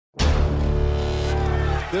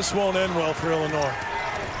This won't end well for Illinois.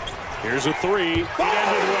 Here's a three. It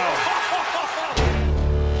ended well.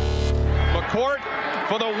 McCourt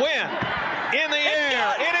for the win. In the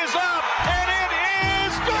air. It is up. And it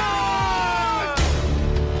is gone!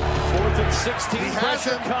 4th and 16.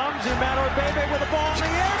 Pressure comes. Emmanuel Bebe with the ball in the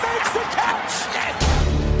air. Makes the catch. That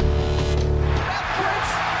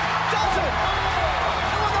Prince does it.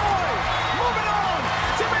 Illinois moving on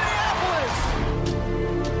to Minneapolis.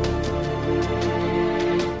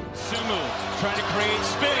 Sumu trying to create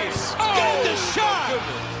space. Got the shot.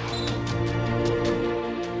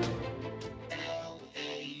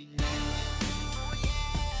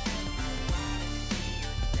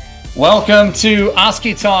 Welcome to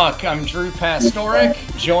Oski Talk. I'm Drew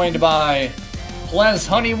Pastoric, joined by Pleas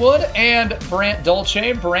Honeywood and Brandt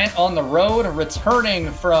Dolce. Brandt on the road, returning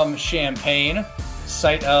from Champaign,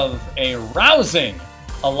 site of a rousing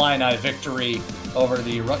Illini victory over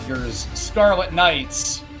the Rutgers Scarlet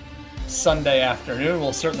Knights Sunday afternoon.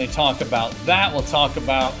 We'll certainly talk about that. We'll talk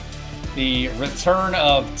about the return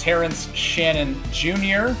of Terrence Shannon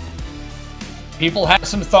Jr. People have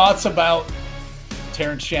some thoughts about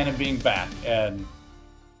Terrence Shannon being back, and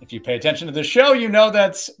if you pay attention to the show, you know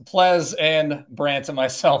that Pleas and Brandt and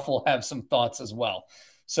myself will have some thoughts as well.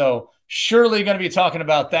 So surely going to be talking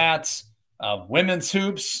about that. Women's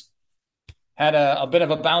hoops had a bit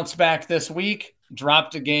of a bounce back this week,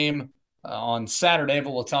 dropped a game on Saturday,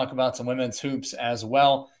 but we'll talk about some women's hoops as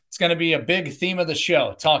well. It's going to be a big theme of the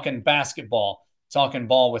show, talking basketball, talking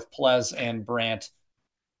ball with Pleas and Brandt.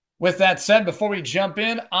 With that said, before we jump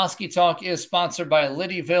in, Oski Talk is sponsored by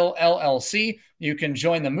Liddyville LLC. You can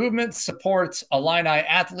join the movement, support Illini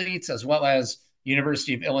athletes, as well as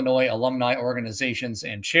University of Illinois alumni organizations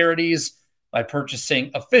and charities by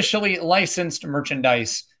purchasing officially licensed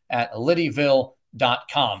merchandise at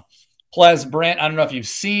liddyville.com. Pleas, Brandt, I don't know if you've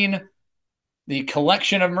seen the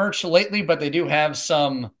collection of merch lately, but they do have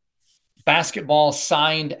some basketball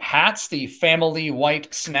signed hats, the family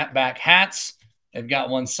white snapback hats. They've got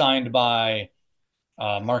one signed by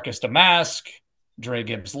Marcus Damask, Dre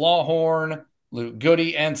Gibbs-Lawhorn, Luke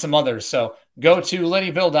Goody, and some others. So go to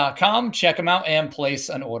liddyville.com, check them out, and place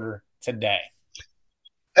an order today.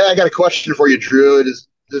 Hey, I got a question for you, Drew.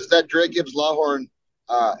 Does that Dre Gibbs-Lawhorn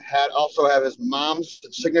hat also have his mom's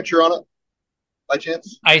signature on it, by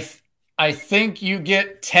chance? I think you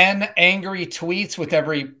get 10 angry tweets with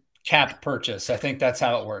every cap purchase. I think that's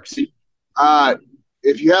how it works.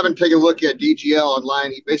 If you haven't taken a look at DGL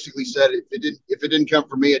online, he basically said if it didn't come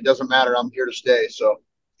from me, it doesn't matter. I'm here to stay. So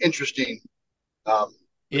interesting.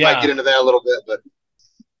 We might get into that a little bit, but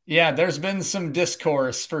yeah, there's been some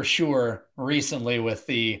discourse for sure recently with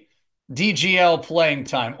the DGL playing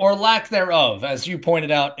time or lack thereof, as you pointed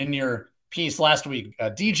out in your piece last week.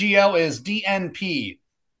 DGL is DNP,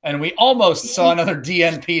 and we almost saw another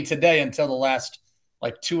DNP today until the last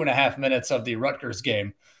 2.5 minutes of the Rutgers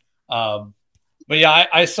game. But yeah,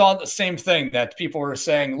 I saw the same thing that people were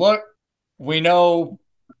saying, look, we know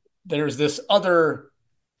there's this other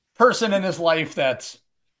person in his life that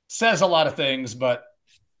says a lot of things, but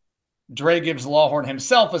Dre Gibbs-Lawhorn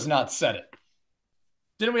himself has not said it.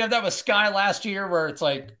 Didn't we have that with Sky last year where it's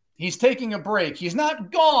like, he's taking a break. He's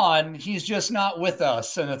not gone. He's just not with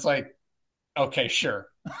us. And it's like, okay, sure.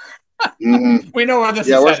 We know where this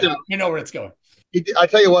is headed. We know where it's going. I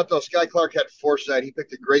tell you what, though, Sky Clark had foresight. He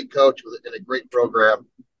picked a great coach and a great program.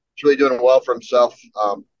 He's really doing well for himself.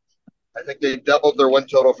 I think they doubled their win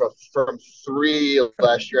total from 3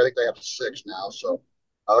 last year. I think they have 6 now. So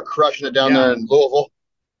crushing it down there in Louisville.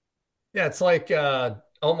 Yeah, it's like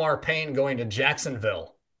Omar Payne going to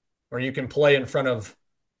Jacksonville, where you can play in front of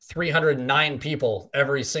 309 people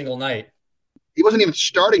every single night. He wasn't even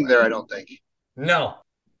starting there, I don't think. No.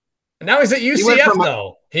 And now he's at UCF,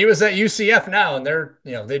 though. He was at UCF now, and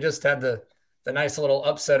they just had the nice little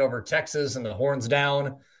upset over Texas and the horns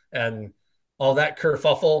down and all that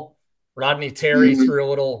kerfuffle. Rodney Terry threw a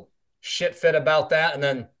little shit fit about that, and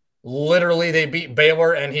then literally they beat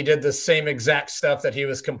Baylor, and he did the same exact stuff that he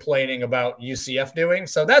was complaining about UCF doing.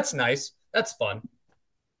 So that's nice. That's fun.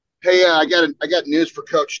 Hey, I got news for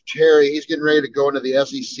Coach Terry. He's getting ready to go into the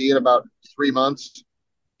SEC in about 3 months.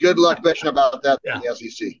 Good luck bitching about that in the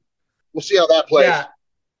SEC. We'll see how that plays. Yeah.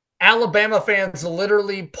 Alabama fans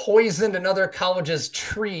literally poisoned another college's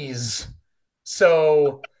trees.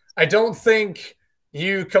 So I don't think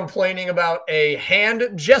you complaining about a hand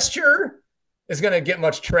gesture is going to get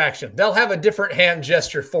much traction. They'll have a different hand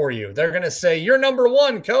gesture for you. They're going to say, you're number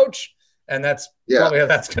 1, coach. And that's probably how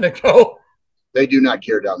that's going to go. They do not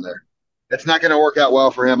care down there. It's not going to work out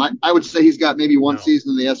well for him. I would say he's got maybe one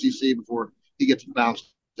season in the SEC before he gets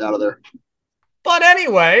bounced out of there. But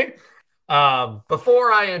anyway,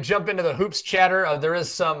 Before I jump into the hoops chatter, there is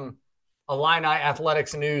some Illini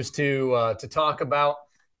athletics news to talk about.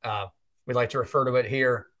 We like to refer to it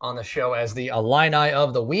here on the show as the Illini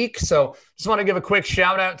of the week. So just want to give a quick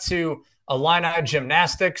shout out to Illini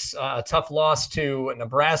gymnastics. A tough loss to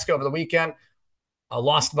Nebraska over the weekend.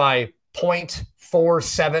 Lost by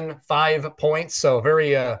 0.475 points. So a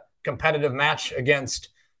very competitive match against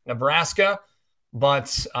Nebraska.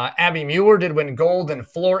 But Abby Mueller did win gold in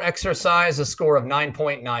floor exercise, a score of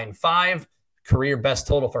 9.95, career best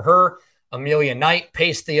total for her. Amelia Knight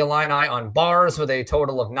paced the Illini on bars with a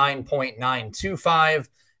total of 9.925.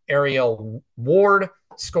 Ariel Ward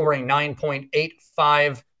scoring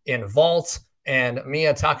 9.85 in vault, and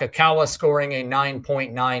Mia Takakawa scoring a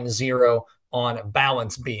 9.90 on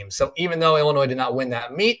balance beam. So even though Illinois did not win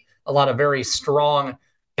that meet, a lot of very strong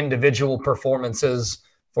individual performances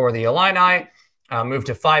for the Illini. Moved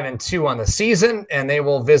to 5-2 on the season, and they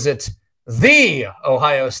will visit the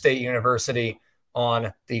Ohio State University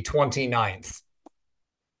on the 29th.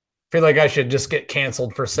 Feel like I should just get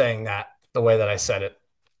canceled for saying that the way that I said it.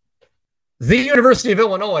 The University of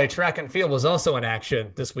Illinois track and field was also in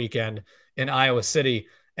action this weekend in Iowa City,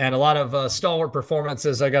 and a lot of stalwart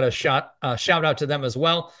performances. I got a shout out to them as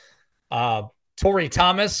well. Tori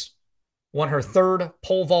Thomas won her third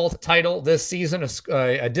pole vault title this season,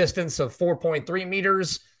 a distance of 4.3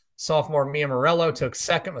 meters. Sophomore Mia Morello took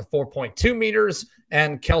second with 4.2 meters,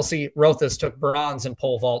 and Kelsey Rothus took bronze in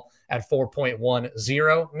pole vault at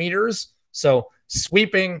 4.10 meters. So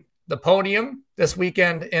sweeping the podium this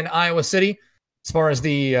weekend in Iowa City. As far as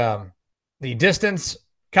the distance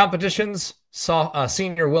competitions,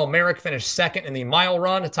 senior Will Merrick finished second in the mile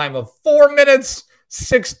run, a time of 4 minutes,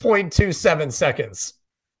 6.27 seconds.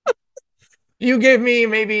 You gave me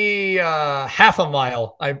maybe half a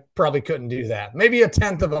mile. I probably couldn't do that. Maybe a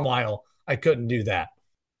tenth of a mile. I couldn't do that.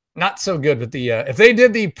 Not so good with the if they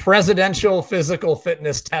did the presidential physical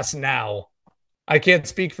fitness test now, I can't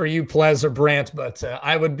speak for you, Pleas or Brandt, but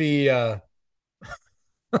I would be I'd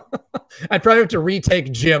probably have to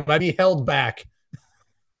retake gym. I'd be held back.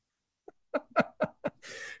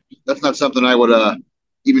 That's not something I would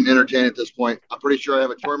even entertain at this point. I'm pretty sure I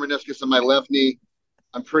have a torn meniscus in my left knee.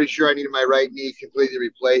 I'm pretty sure I needed my right knee completely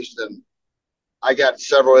replaced, and I got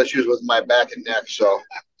several issues with my back and neck. So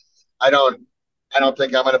I don't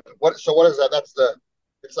think I'm gonna. So what is that?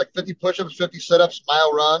 It's like 50 push-ups, 50 sit-ups,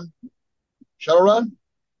 mile run, shuttle run.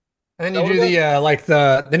 And then you do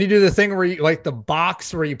then you do the thing where you like the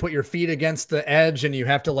box where you put your feet against the edge and you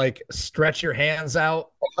have to like stretch your hands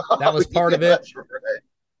out. That was part of it. That's right.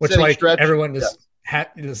 Which sitting like stretch. Everyone just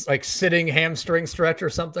like sitting hamstring stretch or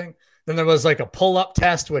something. Then there was like a pull-up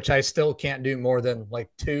test, which I still can't do more than like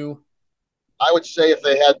 2. I would say if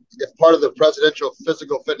part of the presidential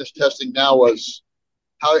physical fitness testing now was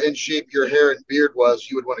how in shape your hair and beard was,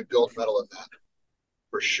 you would win a gold medal in that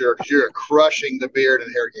for sure. Because you're crushing the beard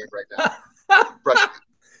and hair game right now.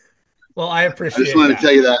 Well, I appreciate. I just wanted to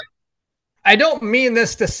tell you that. I don't mean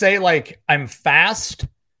this to say like I'm fast,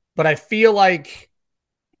 but I feel like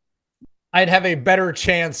I'd have a better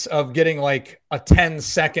chance of getting like a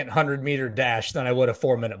 10-second 100-meter dash than I would a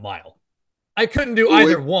 4-minute mile. I couldn't do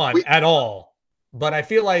either one at all, but I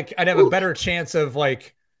feel like I'd have a better chance of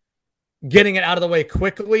like getting it out of the way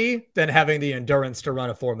quickly than having the endurance to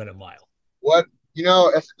run a 4-minute mile. What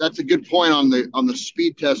that's a good point on the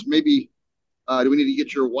speed test. Maybe do we need to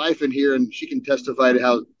get your wife in here and she can testify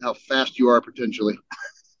to how fast you are potentially?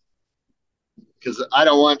 Because I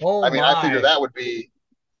don't want.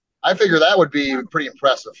 I figure that would be pretty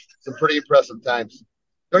impressive. Some pretty impressive times.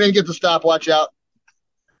 Don't even get the stopwatch out.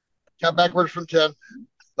 Count backwards from 10.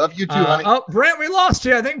 Love you too, honey. Oh, Brandt, we lost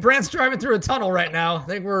you. I think Brandt's driving through a tunnel right now.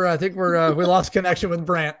 I think we lost connection with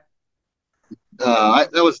Brandt.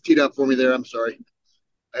 That was teed up for me there. I'm sorry.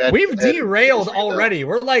 We've derailed already.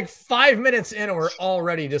 We're like 5 minutes in and we're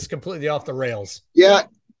already just completely off the rails. Yeah.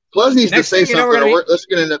 Plus needs to say something. This is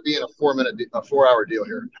going to end up being a 4-hour deal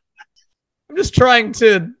here. I'm just trying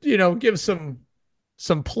to, give some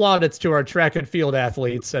plaudits to our track and field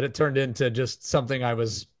athletes that it turned into just something I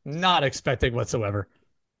was not expecting whatsoever.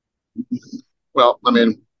 Well,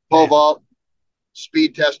 pole vault,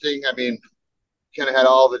 speed testing. Kind of had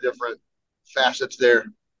all the different facets there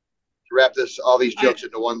to wrap all these jokes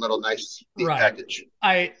into one little nice package.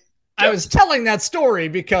 I was telling that story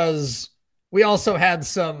because we also had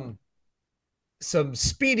some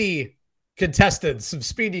speedy contestants, some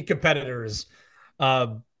speedy competitors.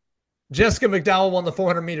 Jessica McDowell won the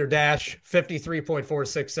 400-meter dash,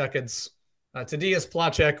 53.46 seconds. Tadeusz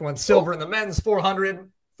Placek won silver in the men's 400,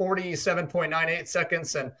 47.98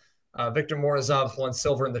 seconds. And Victor Morozov won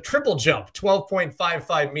silver in the triple jump,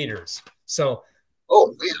 12.55 meters. So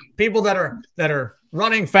Oh man, people that are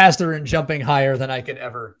running faster and jumping higher than I could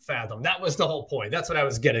ever fathom. That was the whole point. That's what I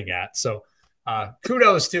was getting at. So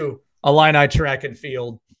kudos to Illini track and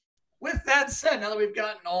field. With that said, now that we've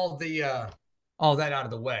gotten all that out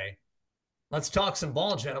of the way, let's talk some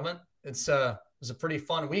ball, gentlemen. It was a pretty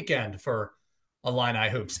fun weekend for Illini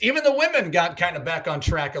hoops. Even the women got kind of back on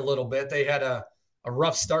track a little bit. They had a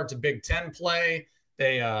rough start to Big Ten play.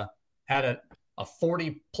 They had a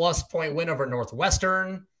 40-plus point win over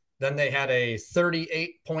Northwestern. Then they had a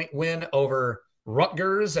 38-point win over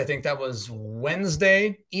Rutgers. I think that was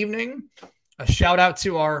Wednesday evening. A shout out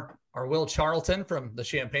to our Will Charlton from the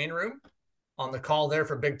Champagne Room on the call there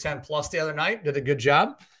for Big Ten Plus the other night. Did a good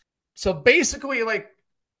job. So basically, like,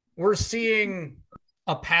 we're seeing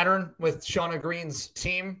a pattern with Shauna Green's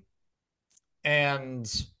team.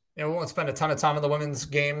 And, we won't spend a ton of time on the women's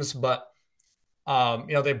games, but,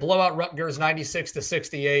 they blow out Rutgers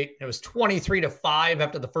 96-68. It was 23-5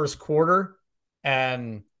 after the first quarter.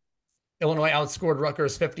 And Illinois outscored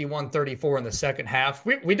Rutgers 51-34 in the second half.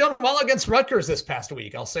 We done well against Rutgers this past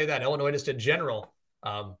week. I'll say that. Illinois just in general,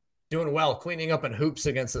 doing well, cleaning up in hoops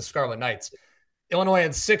against the Scarlet Knights. Illinois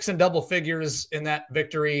had 6 in double figures in that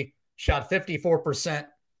victory, shot 54%,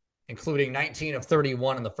 including 19 of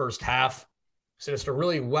 31 in the first half. So just a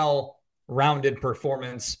really well-rounded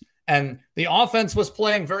performance. And the offense was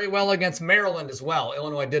playing very well against Maryland as well.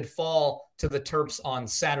 Illinois did fall to the Terps on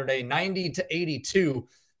Saturday, 90-82,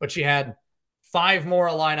 but she had 5 more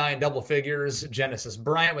Illini in double figures. Genesis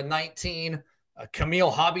Bryant with 19.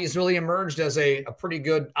 Camille Hobbies really emerged as a pretty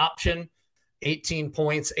good option. 18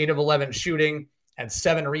 points, 8 of 11 shooting, had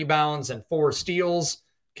 7 rebounds and 4 steals.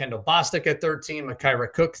 Kendall Bostic at 13,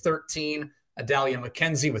 Makaira Cook 13, Adalia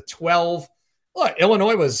McKenzie with 12. Look,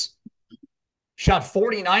 Illinois shot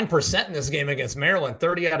 49% in this game against Maryland,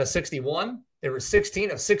 30 out of 61. They were 16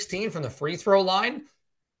 of 16 from the free throw line.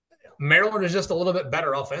 Maryland is just a little bit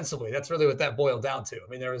better offensively. That's really what that boiled down to. I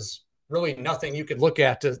mean, there was really nothing you could look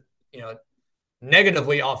at to,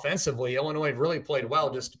 negatively offensively. Illinois really played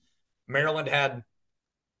well. Just Maryland had,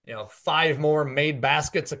 5 more made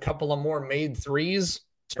baskets, a couple of more made threes.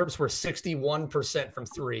 Terps were 61% from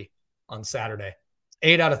 3 on Saturday,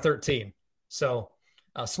 8 out of 13. So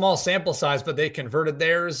a small sample size, but they converted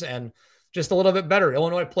theirs and just a little bit better.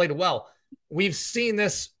 Illinois played well. We've seen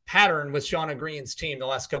this pattern with Shauna Green's team the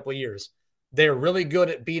last couple of years. They're really good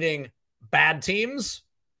at beating bad teams,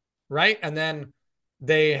 right? And then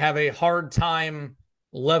they have a hard time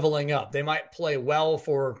leveling up. They might play well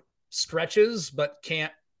for stretches, but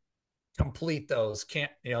can't complete those.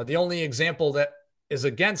 The only example that is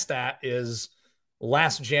against that is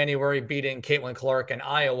last January beating Caitlin Clark and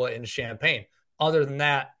Iowa in Champaign. Other than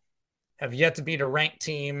that, have yet to beat a ranked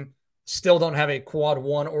team, still don't have a quad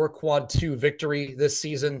 1 or quad 2 victory this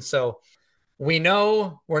season. So we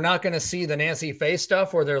know we're not going to see the Nancy Faye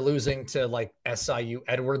stuff where they're losing to like SIU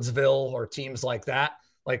Edwardsville or teams like that.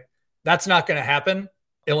 Like, that's not going to happen.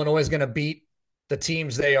 Illinois is going to beat the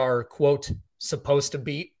teams they are, quote, supposed to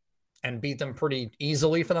beat and beat them pretty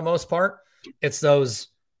easily for the most part. It's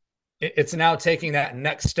now taking that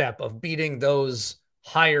next step of beating those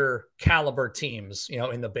higher caliber teams,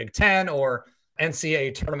 in the Big Ten or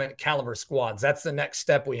NCAA tournament caliber squads. That's the next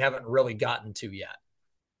step we haven't really gotten to yet.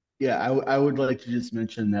 Yeah, I would like to just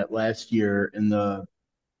mention that last year in the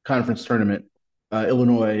conference tournament,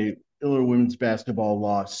 Illinois women's basketball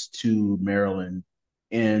lost to Maryland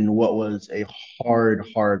in what was a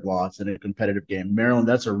hard loss in a competitive game. Maryland,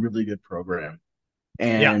 that's a really good program.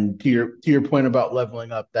 And to your point about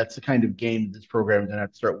leveling up, that's the kind of game this program is going to have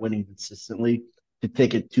to start winning consistently to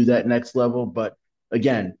take it to that next level. But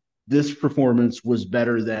again, this performance was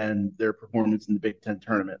better than their performance in the Big Ten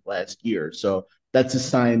tournament last year. So that's a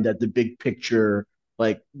sign that the big picture,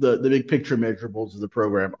 like the big picture measurables of the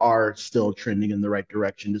program are still trending in the right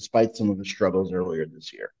direction, despite some of the struggles earlier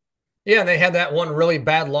this year. Yeah, they had that one really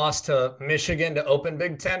bad loss to Michigan to open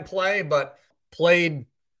Big Ten play, but played,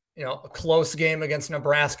 a close game against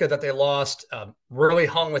Nebraska that they lost. Really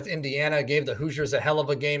hung with Indiana, gave the Hoosiers a hell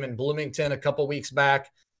of a game in Bloomington a couple weeks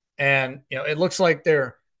back. And, it looks like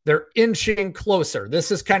they're inching closer.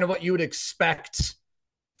 This is kind of what you would expect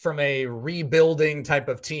from a rebuilding type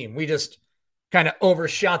of team. We just kind of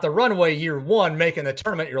overshot the runway year 1, making the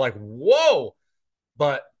tournament. You're like, whoa.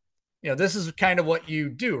 But, this is kind of what you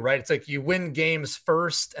do, right? It's like you win games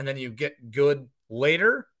first and then you get good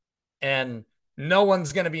later. And no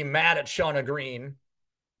one's going to be mad at Shauna Green.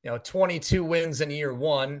 22 wins in year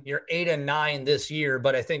 1. You're 8-9 this year,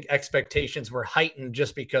 but I think expectations were heightened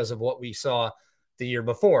just because of what we saw the year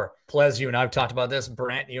before. Pleas, you and I have talked about this.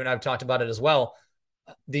 Brandt, you and I have talked about it as well.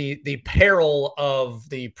 the peril of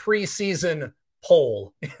the preseason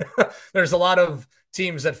poll. There's a lot of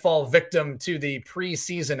teams that fall victim to the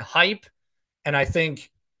preseason hype. And I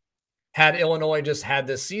think had Illinois just had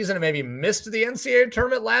this season and maybe missed the NCAA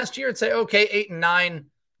tournament last year, it'd say, okay, 8-9,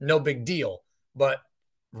 no big deal. But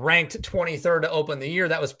ranked 23rd to open the year,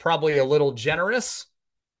 that was probably a little generous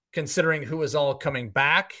considering who was all coming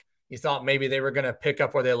back. You thought maybe they were going to pick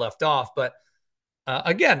up where they left off. But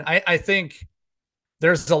again, I think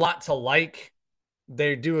there's a lot to like.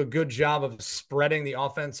 They do a good job of spreading the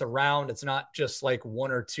offense around. It's not just like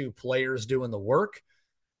one or two players doing the work.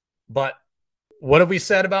 But what have we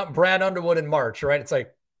said about Brad Underwood in March, right? It's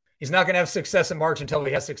like he's not going to have success in March until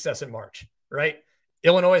he has success in March, right?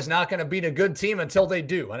 Illinois is not going to beat a good team until they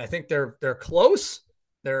do. And I think they're close.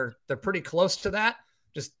 They're pretty close to that.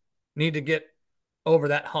 Just need to get over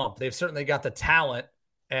that hump. They've certainly got the talent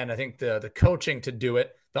and I think the coaching to do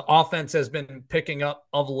it. The offense has been picking up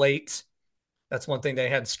of late. That's one thing they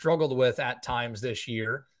had struggled with at times this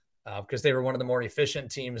year because they were one of the more efficient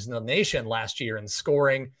teams in the nation last year in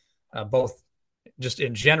scoring, both just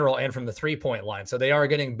in general and from the three-point line. So they are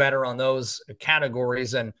getting better on those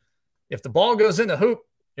categories. And if the ball goes in the hoop,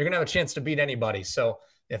 you're going to have a chance to beat anybody. So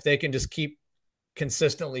if they can just keep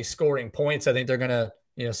consistently scoring points, I think they're going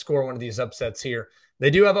to score one of these upsets here. They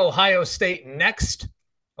do have Ohio State next.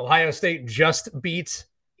 Ohio State just beat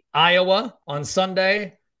Iowa on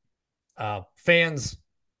Sunday. Fans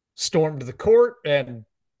stormed the court and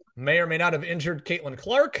may or may not have injured Caitlin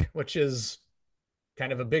Clark, which is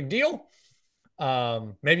kind of a big deal.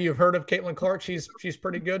 Maybe you've heard of Caitlin Clark. She's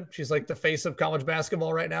pretty good. She's like the face of college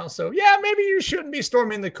basketball right now. So yeah, maybe you shouldn't be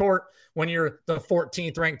storming the court when you're the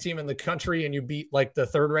 14th ranked team in the country and you beat like the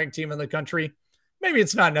 3rd ranked team in the country. Maybe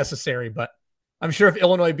it's not necessary, but I'm sure if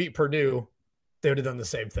Illinois beat Purdue, they would have done the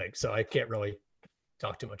same thing. So I can't really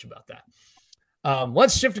talk too much about that.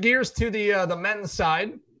 Let's shift gears to the men's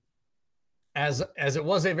side as it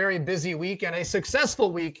was a very busy week and a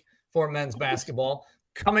successful week for men's basketball.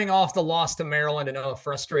 Coming off the loss to Maryland and a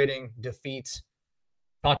frustrating defeat.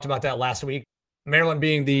 Talked about that last week. Maryland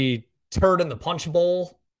being the turd in the punch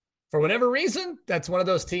bowl. For whatever reason, that's one of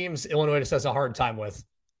those teams Illinois just has a hard time with.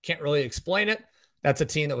 Can't really explain it. That's a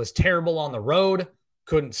team that was terrible on the road,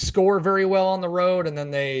 couldn't score very well on the road, and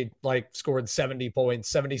then they scored 70 points,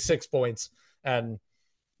 76 points, and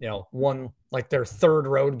won like their 3rd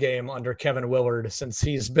road game under Kevin Willard since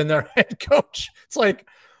he's been their head coach. It's like,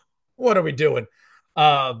 what are we doing?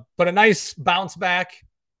 But a nice bounce back,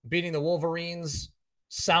 beating the Wolverines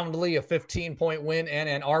soundly, a 15-point win in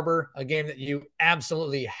Ann Arbor, a game that you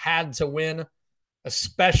absolutely had to win,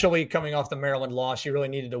 especially coming off the Maryland loss. You really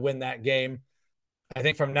needed to win that game. I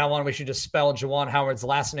think from now on, we should just spell Juwan Howard's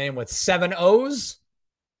last name with 7 O's,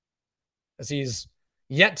 as he's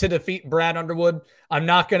yet to defeat Brad Underwood. I'm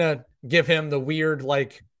not going to give him the weird,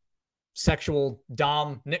 sexual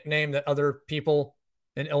dom nickname that other people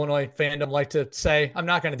in Illinois fandom like to say. I'm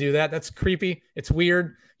not going to do that. That's creepy. It's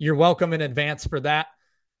weird. You're welcome in advance for that.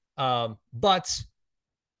 But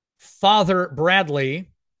Father Bradley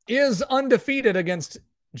is undefeated against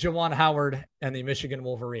Juwan Howard and the Michigan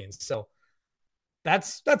Wolverines. So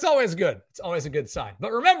that's always good. It's always a good sign.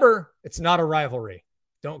 But remember, it's not a rivalry.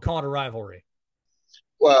 Don't call it a rivalry.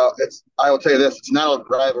 Well, I will tell you this. It's not a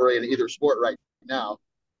rivalry in either sport right now.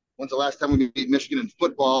 When's the last time we beat Michigan in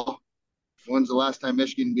football? When's the last time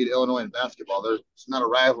Michigan beat Illinois in basketball? It's not a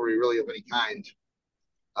rivalry really of any kind.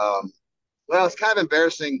 Well, it's kind of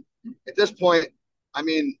embarrassing at this point. I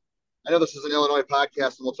mean, I know this is an Illinois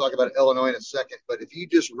podcast and we'll talk about Illinois in a second, but if you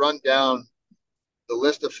just run down the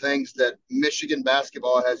list of things that Michigan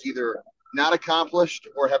basketball has either not accomplished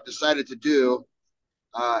or have decided to do,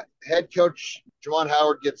 head coach Juwan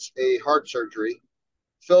Howard gets a heart surgery.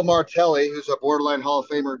 Phil Martelli, who's a borderline Hall of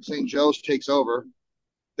Famer at St. Joe's, takes over.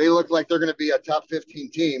 They look like they're going to be a top 15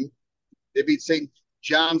 team. They beat St.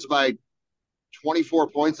 John's by 24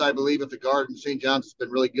 points, I believe, at the Garden. St. John's has been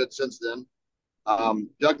really good since then.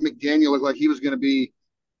 Doug McDaniel looked like he was going to be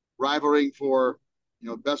rivaling for,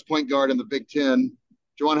 best point guard in the Big Ten.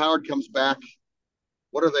 Juwan Howard comes back.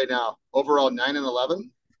 What are they now? Overall 9-11,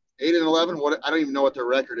 8-11. What I don't even know what their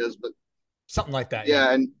record is, but something like that.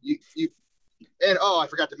 Yeah, and I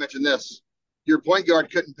forgot to mention this. Your point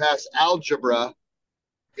guard couldn't pass algebra,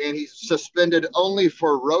 and he's suspended only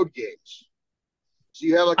for road games. So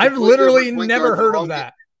you have I've literally never heard of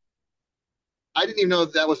that. I didn't even know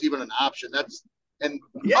that was even an option.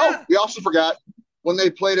 We also forgot when they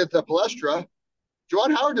played at the Palestra,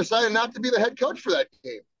 Juwan Howard decided not to be the head coach for that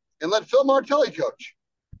game and let Phil Martelli coach.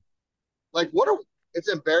 It's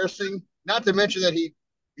embarrassing. Not to mention that he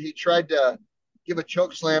tried to give a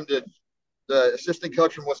choke slam to the assistant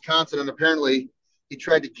coach from Wisconsin, and apparently he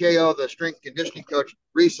tried to KO the strength and conditioning coach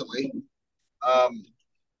recently.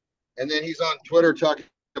 And then he's on Twitter talking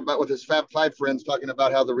about with his Fab Five friends, talking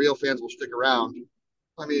about how the real fans will stick around.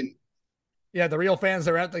 I mean, yeah, the real fans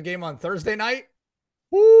are at the game on Thursday night.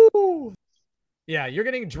 Woo! Yeah, you're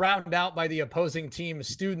getting drowned out by the opposing team's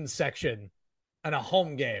student section in a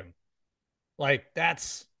home game. Like,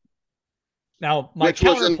 that's now my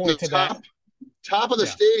counterpoint to that. Top of the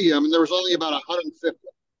stadium, and there was only about 150.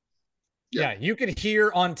 Yeah, you could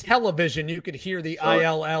hear on television, you could hear the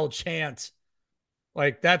ILL chant.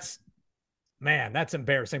 Like, that's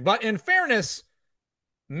embarrassing. But in fairness,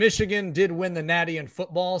 Michigan did win the Natty in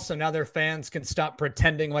football, so now their fans can stop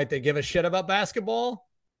pretending like they give a shit about basketball,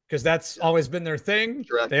 because that's always been their thing.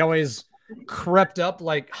 Correct. They always crept up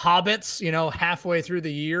like hobbits, halfway through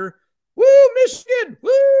the year. Woo, Michigan!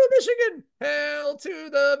 Woo, Michigan! Hail to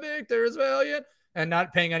the victors valiant! And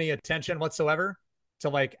not paying any attention whatsoever to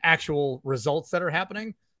like actual results that are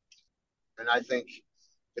happening. And I think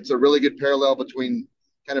it's a really good parallel between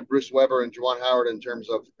kind of Bruce Weber and Juwan Howard in terms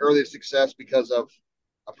of early success because of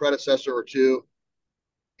a predecessor or two.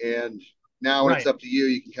 And now when it's up to you,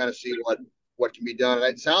 you can kind of see what can be done. And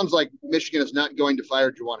it sounds like Michigan is not going to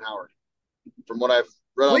fire Juwan Howard from what I've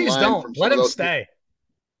read online. Please don't. From Let him stay.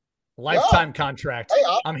 Lifetime contract. Hey,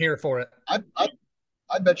 I'm here for it.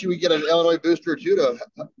 I bet you we get an Illinois booster or two to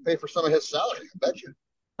pay for some of his salary. I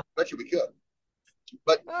bet you we could.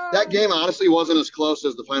 But that game honestly wasn't as close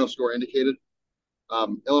as the final score indicated.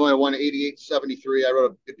 Illinois won 88-73. I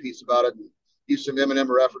wrote a good piece about it and used some Eminem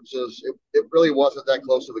references. It really wasn't that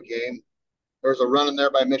close of a game. There was a run in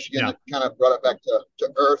there by Michigan that kind of brought it back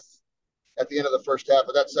to earth at the end of the first half,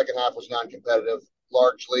 but that second half was non-competitive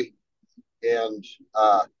largely. And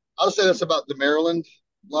I'll say this about the Maryland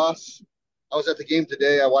loss. I was at the game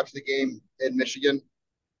today. I watched the game in Michigan.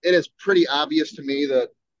 It is pretty obvious to me that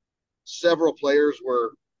several players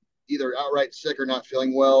were either outright sick or not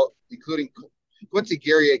feeling well, including Quincy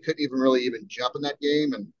Guerrier couldn't really jump in that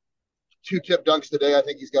game. And 2 tip dunks today. I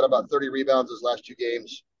think he's got about 30 rebounds his last 2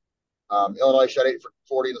 games. Illinois shot 8 for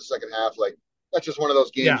 40 in the second half. Like, that's just one of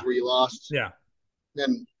those games where you lost. Yeah.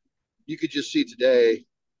 And you could just see today.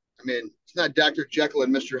 I mean, it's not Dr. Jekyll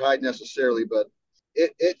and Mr. Hyde necessarily, but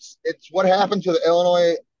it's what happened to the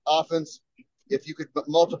Illinois offense. If you could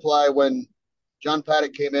multiply when John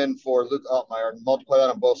Paddock came in for Luke Altmaier and multiply that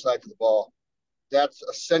on both sides of the ball, that's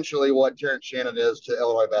essentially what Terrence Shannon is to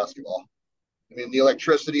Illinois basketball. I mean, the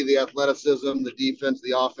electricity, the athleticism, the defense,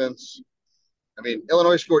 the offense. I mean,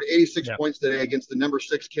 Illinois scored 86 points today against the number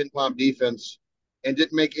 6 Ken Palm defense and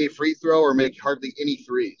didn't make a free throw or make hardly any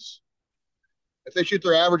threes. If they shoot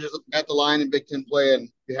their averages at the line in Big Ten play and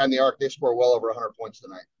behind the arc, they score well over 100 points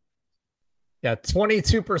tonight. Yeah,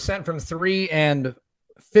 22% from 3 and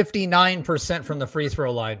 59% from the free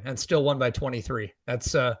throw line, and still won by 23.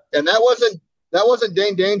 That's and that wasn't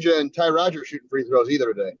Dane Danger and Ty Rogers shooting free throws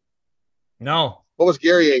either today. No. What was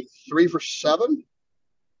Gary, 3 for 7?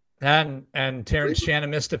 And Terrence Shannon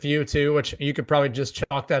missed a few too, which you could probably just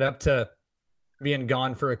chalk that up to being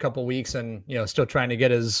gone for a couple weeks and still trying to get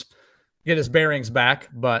his bearings back.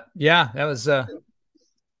 But yeah, that was a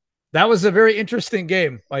very interesting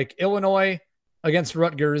game. Like, Illinois against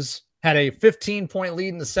Rutgers had a 15-point lead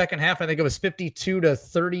in the second half. I think it was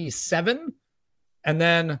 52-37. And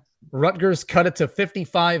then Rutgers cut it to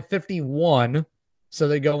 55-51. So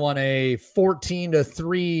they go on a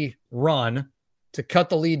 14-3 run to cut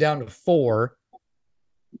the lead down to 4.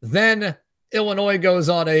 Then Illinois goes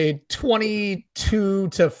on a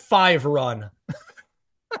 22-5 run.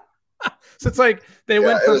 So it's like they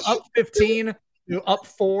went from up 15 to up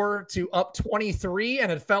 4 to up 23,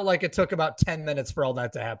 and it felt like it took about 10 minutes for all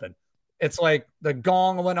that to happen. It's like the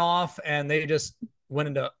gong went off and they just went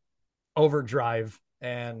into overdrive,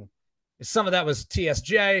 and some of that was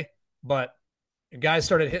TSJ, but guys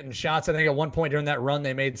started hitting shots. I think at one point during that run,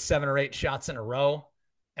 they made 7 or 8 shots in a row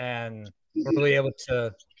and were really able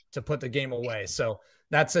to put the game away. So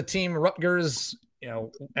that's a team, Rutgers,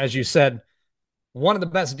 as you said, one of the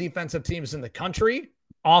best defensive teams in the country.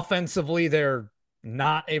 Offensively, they're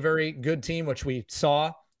not a very good team, which we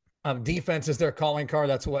saw. Defense is their calling card.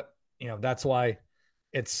 That's what, that's why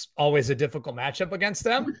it's always a difficult matchup against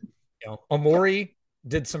them. Omori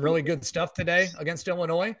did some really good stuff today against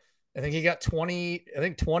Illinois. I think he got 20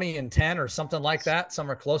 and 10 or something like that,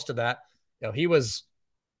 somewhere close to that. He was,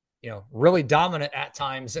 really dominant at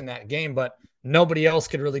times in that game, but nobody else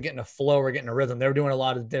could really get in a flow or get in a rhythm. They were doing a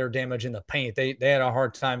lot of their damage in the paint. They had a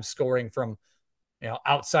hard time scoring from,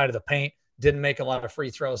 outside of the paint. Didn't make a lot of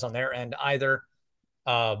free throws on their end either.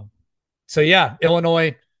 So yeah,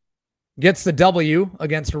 Illinois gets the W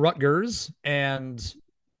against Rutgers. And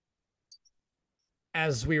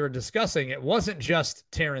as we were discussing, it wasn't just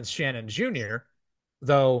Terrence Shannon Jr.,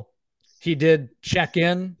 though he did check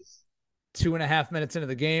in 2.5 minutes into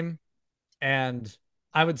the game. And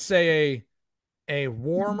I would say a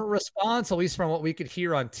warm response, at least from what we could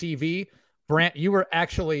hear on TV. Brandt, you were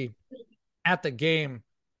actually at the game.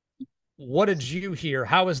 What did you hear?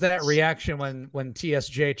 How was that reaction when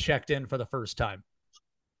TSJ checked in for the first time?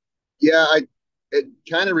 Yeah, it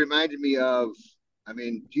kind of reminded me of, I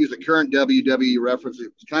mean, to use a current WWE reference,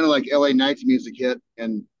 it's kind of like LA Knight's music hit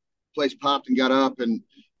and place popped and got up, and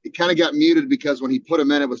it kind of got muted because when he put him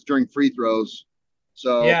in, it was during free throws.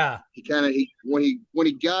 So yeah, when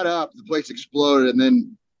he got up, the place exploded, and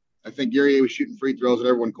then I think Gary A was shooting free throws and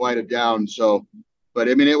everyone quieted down. So, but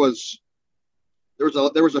I mean, there was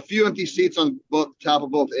a few empty seats on both top of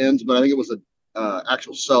both ends, but I think it was a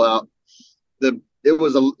actual sellout. It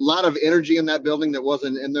was a lot of energy in that building that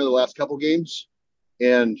wasn't in there the last couple games,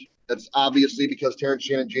 and that's obviously because Terrence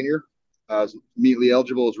Shannon Jr. Is immediately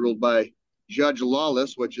eligible, is ruled by Judge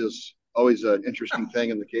Lawless, which is always an interesting thing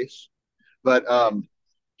in the case. But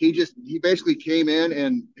he basically came in,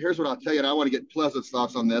 and here's what I'll tell you, and I want to get Pleasant's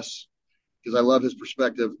thoughts on this because I love his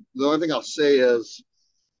perspective. The only thing I'll say is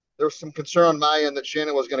there was some concern on my end that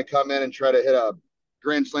Shannon was going to come in and try to hit a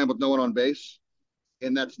grand slam with no one on base,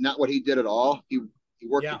 and that's not what he did at all. He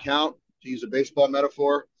worked the count, to use a baseball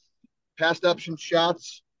metaphor, passed up some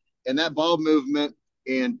shots, and that ball movement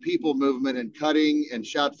and people movement and cutting and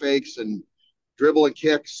shot fakes and dribble and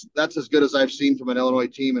kicks, that's as good as I've seen from an Illinois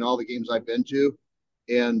team in all the games I've been to.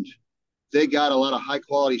 And they got a lot of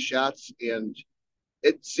high-quality shots, and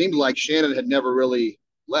it seemed like Shannon had never really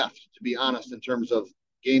left, to be honest, in terms of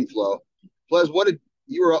game flow. Plus,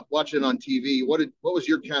 you were watching on TV? What was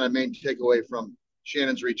your kind of main takeaway from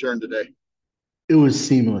Shannon's return today? It was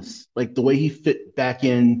seamless. Like the way he fit back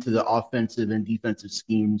into the offensive and defensive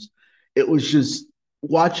schemes. It was just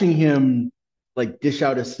watching him like dish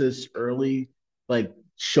out assists early, like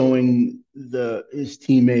showing his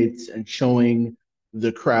teammates and showing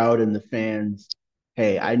the crowd and the fans,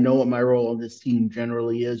 hey, I know what my role on this team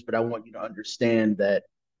generally is, but I want you to understand that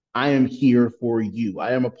I am here for you.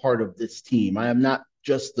 I am a part of this team. I am not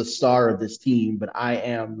just the star of this team, but I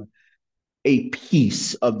am a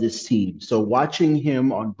piece of this team. So watching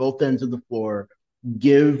him on both ends of the floor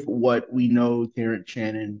give what we know Terrence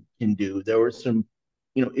Shannon can do. There were some,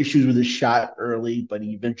 issues with his shot early, but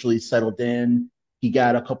he eventually settled in. He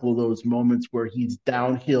got a couple of those moments where he's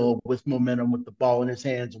downhill with momentum with the ball in his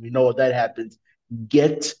hands, and we know what that happens.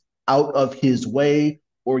 Get out of his way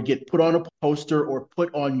or get put on a poster or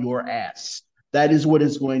put on your ass. That is what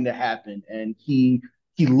is going to happen. And he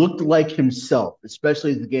looked like himself,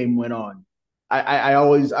 especially as the game went on. I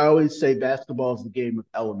always say basketball is the game of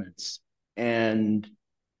elements. And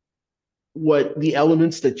what the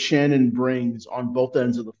elements that Shannon brings on both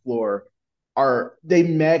ends of the floor they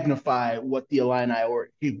magnify what the Illini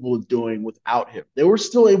were capable of doing without him. They were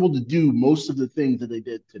still able to do most of the things that they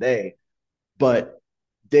did today, but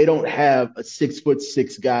they don't have a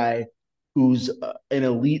 6'6" guy who's an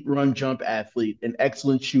elite run jump athlete, an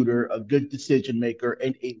excellent shooter, a good decision maker,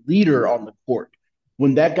 and a leader on the court.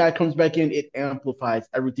 When that guy comes back in, it amplifies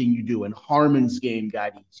everything you do. And Harmon's game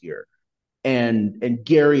got easier, and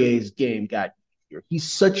Gary A's game got easier. He's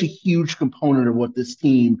such a huge component of what this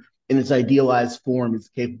team in its idealized form is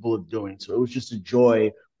capable of doing. So it was just a joy,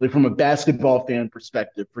 like from a basketball fan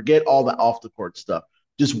perspective. Forget all the off the court stuff.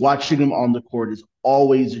 Just watching him on the court is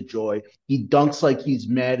always a joy. He dunks like he's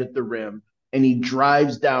mad at the rim, and he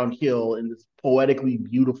drives downhill in this poetically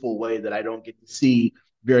beautiful way that I don't get to see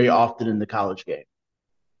very often in the college game.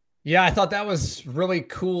 Yeah, I thought that was really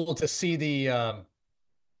cool to see the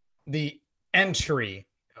entry.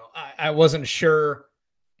 I wasn't sure,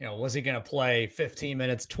 was he going to play 15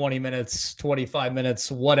 minutes, 20 minutes, 25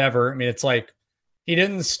 minutes, whatever. I mean, it's like he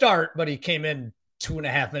didn't start, but he came in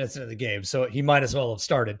 2.5 minutes into the game, so he might as well have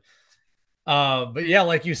started. But yeah,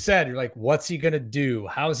 like you said, you're like, what's he going to do?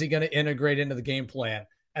 How is he going to integrate into the game plan?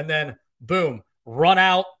 And then boom, run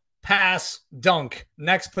out, pass, dunk.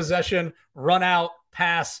 Next possession, run out,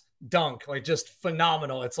 pass, dunk. Like just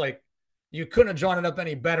phenomenal. It's like you couldn't have drawn it up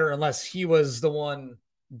any better unless he was the one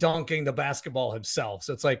dunking the basketball himself.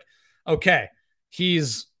 So it's like, okay,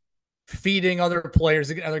 he's feeding other players,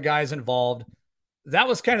 getting other guys involved. That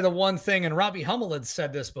was kind of the one thing, and Robbie Hummel had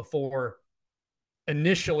said this before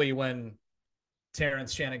initially when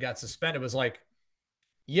Terrence Shannon got suspended, was like,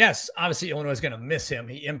 yes, obviously Illinois is going to miss him.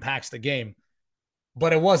 He impacts the game.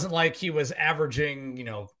 But it wasn't like he was averaging,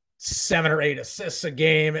 7 or 8 assists a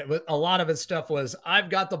game. A lot of his stuff was,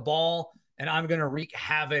 I've got the ball and I'm going to wreak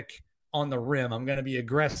havoc on the rim. I'm going to be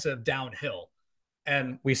aggressive downhill.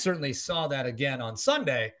 And we certainly saw that again on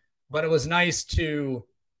Sunday, but it was nice to,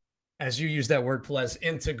 as you use that word, Pleas,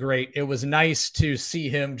 integrate. It was nice to see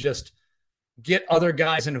him just get other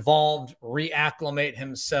guys involved, reacclimate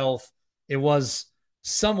himself. It was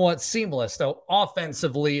somewhat seamless, though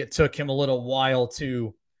offensively it took him a little while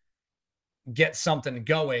to get something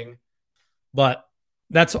going. But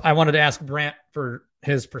that's, I wanted to ask Brandt for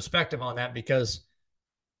his perspective on that, because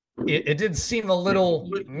it did seem a little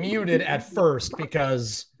muted at first,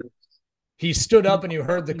 because he stood up and you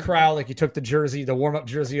heard the crowd, like he took the warm-up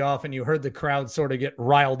jersey off, and you heard the crowd sort of get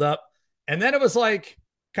riled up. And then it was like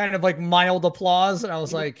kind of like mild applause. And I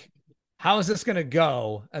was like, how is this going to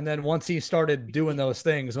go? And then once he started doing those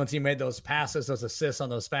things, once he made those passes, those assists on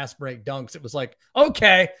those fast break dunks, it was like,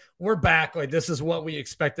 okay, we're back. Like, this is what we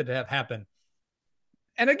expected to have happen.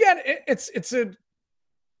 And again, it's a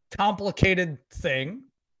complicated thing.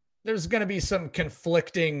 There's going to be some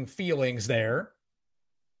conflicting feelings there.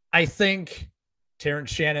 I think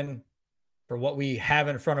Terrence Shannon, for what we have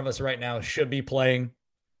in front of us right now, should be playing.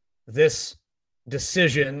 This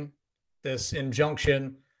decision, this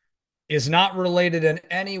injunction, is not related in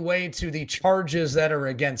any way to the charges that are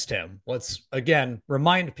against him. Let's, again,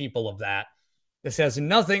 remind people of that. This has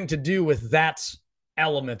nothing to do with that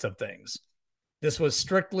element of things. This was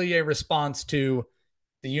strictly a response to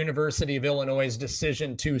the University of Illinois'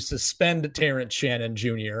 decision to suspend Terrence Shannon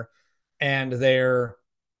Jr. and their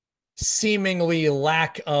seemingly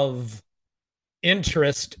lack of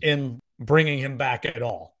interest in bringing him back at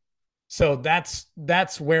all. So that's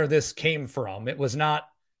where this came from. It was not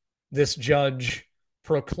this judge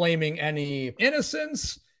proclaiming any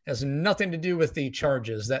innocence. It has nothing to do with the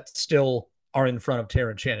charges that still are in front of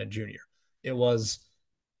Terrence Shannon Jr. It was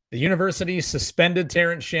the university suspended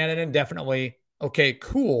Terrence Shannon indefinitely. Okay,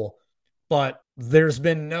 cool. But there's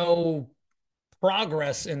been no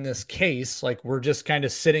progress in this case. Like, we're just kind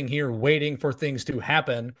of sitting here waiting for things to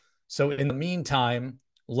happen. So in the meantime,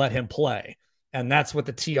 let him play. And that's what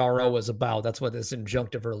the TRO was about. That's what this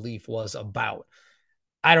injunctive relief was about.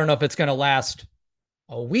 I don't know if it's going to last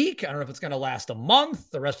a week. I don't know if it's going to last a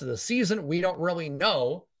month, the rest of the season. We don't really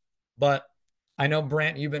know. But I know,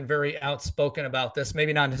 Brandt, you've been very outspoken about this,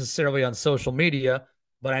 maybe not necessarily on social media,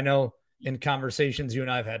 but I know in conversations you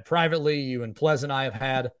and I have had privately, you and Pleas and I have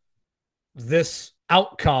had, this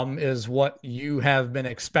outcome is what you have been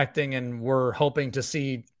expecting and were hoping to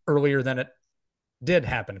see earlier than it did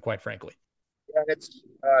happen, quite frankly. Yeah, it's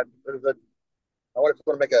I just want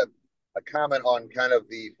to make a comment on kind of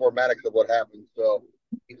the formatics of what happened. So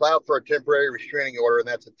he filed for a temporary restraining order, and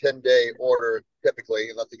that's a 10-day order typically,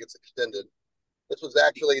 unless it gets extended. This was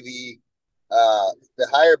actually the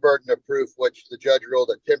higher burden of proof, which the judge ruled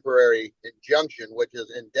a temporary injunction, which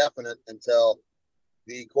is indefinite until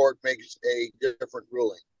the court makes a different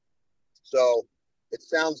ruling. So it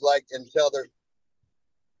sounds like until there's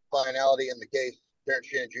finality in the case, Terrence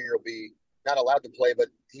Shannon Jr. will be not allowed to play, but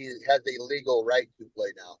he has a legal right to play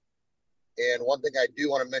now. And one thing I do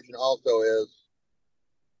want to mention also is,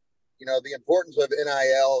 you know, the importance of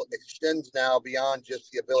NIL extends now beyond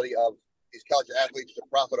just the ability of these college athletes to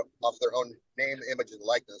profit off their own name, image, and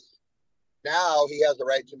likeness. Now he has the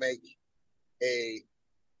right to make a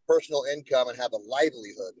personal income and have a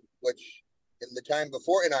livelihood, which in the time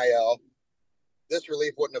before NIL, this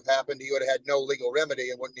relief wouldn't have happened. He would have had no legal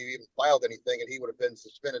remedy and wouldn't have even filed anything, and he would have been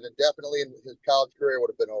suspended indefinitely, and his college career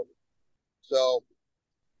would have been over. So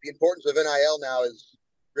the importance of NIL now is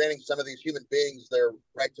granting some of these human beings their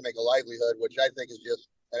right to make a livelihood, which I think is just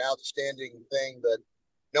an outstanding thing that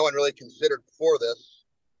no one really considered before this.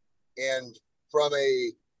 And from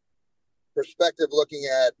a perspective looking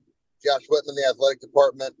at Josh Whitman, the athletic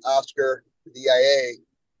department, Oscar, the DIA,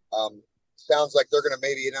 sounds like they're going to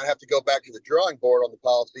maybe not have to go back to the drawing board on the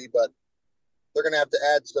policy, but they're going to have to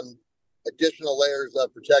add some additional layers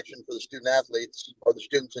of protection for the student athletes or the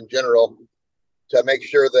students in general to make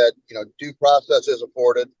sure that, you know, due process is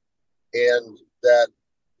afforded and that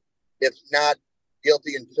it's not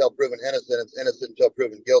guilty until proven innocent, it's innocent until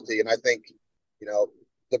proven guilty. And I think, you know,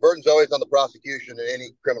 the burden's always on the prosecution in any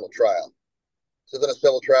criminal trial. This isn't a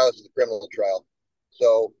civil trial, this is a criminal trial.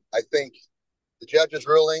 So I think the judge's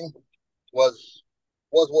ruling was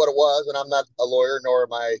what it was, and I'm not a lawyer, nor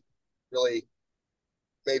am I really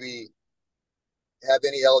maybe have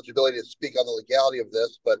any eligibility to speak on the legality of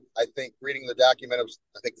this, but I think reading the document of,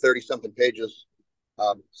 I think, 30-something pages,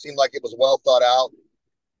 seemed like it was well thought out.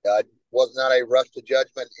 Was not a rush to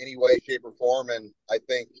judgment in any way, shape, or form, and I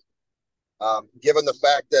think given the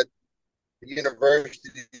fact that the university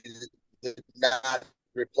did not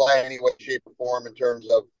reply in any way, shape, or form in terms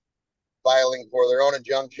of filing for their own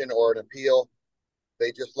injunction or an appeal.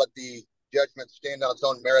 They just let the judgment stand on its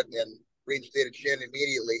own merit and reinstated Shannon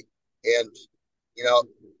immediately. And, you know,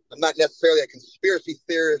 I'm not necessarily a conspiracy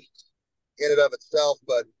theorist in and of itself,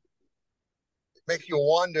 but it makes you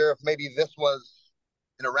wonder if maybe this was,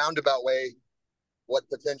 in a roundabout way, what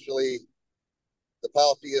potentially the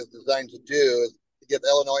policy is designed to do is to give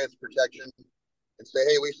Illinois its protection and say,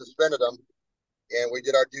 hey, we suspended them and we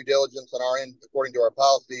did our due diligence on our end according to our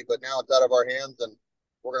policy, but now it's out of our hands and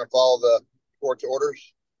we're going to follow the court's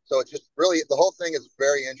orders. So it's just really, the whole thing is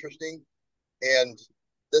very interesting. And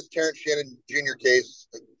this Terrence Shannon Jr. case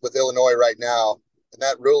with Illinois right now, and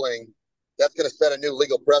that ruling, that's going to set a new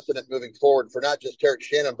legal precedent moving forward for not just Terrence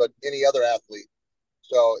Shannon, but any other athlete.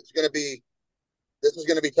 So it's going to be, this is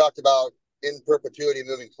going to be talked about in perpetuity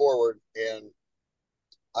moving forward. And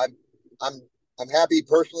I'm happy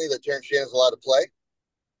personally that Terrence Shannon is allowed to play.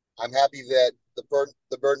 I'm happy that the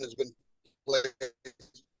burden has been placed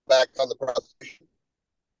back on the prosecution.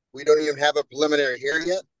 We don't even have a preliminary hearing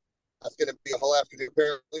yet. That's going to be a whole afternoon.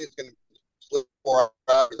 Apparently, it's going to split 4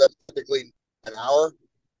 hours. That's typically an hour.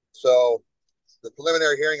 So the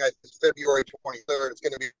preliminary hearing, I think, is February 23rd. It's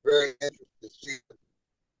going to be very interesting to see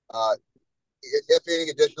if any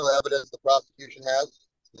additional evidence the prosecution has,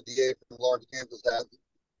 the DA from Lawrence, Kansas has,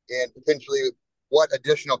 and potentially what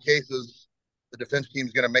additional cases the defense team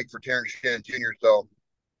is going to make for Terrence Shannon Jr. So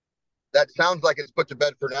that sounds like it's put to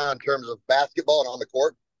bed for now in terms of basketball and on the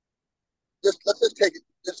court. Let's just take it.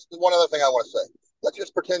 Just one other thing I want to say. Let's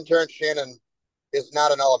just pretend Terrence Shannon is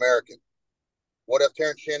not an All-American. What if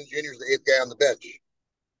Terrence Shannon Jr. is the 8th guy on the bench?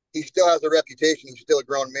 He still has a reputation. He's still a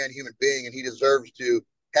grown man, human being, and he deserves to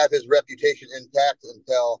have his reputation intact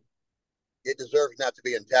until it deserves not to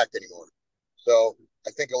be intact anymore. So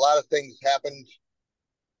I think a lot of things happened,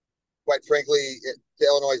 quite frankly, to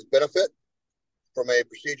Illinois' benefit from a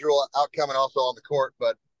procedural outcome and also on the court.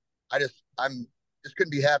 But I'm just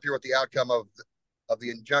couldn't be happier with the outcome of the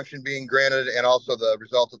injunction being granted and also the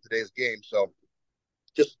result of today's game. So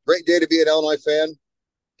just great day to be an Illinois fan,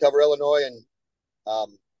 cover Illinois,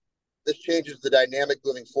 and this changes the dynamic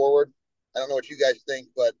moving forward. I don't know what you guys think,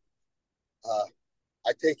 but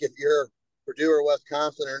I think if you're Purdue or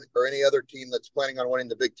Wisconsin or any other team that's planning on winning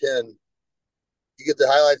the Big Ten, you get the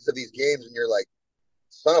highlights of these games and you're like,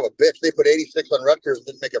 son of a bitch, they put 86 on Rutgers and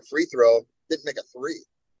didn't make a free throw, didn't make a three.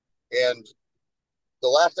 And the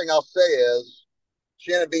last thing I'll say is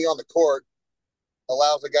Shannon being on the court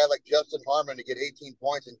allows a guy like Justin Harmon to get 18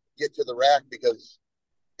 points and get to the rack because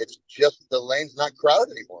it's just the lane's not crowded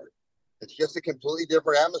anymore. It's just a completely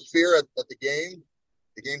different atmosphere at the game.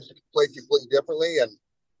 The game's played completely differently. And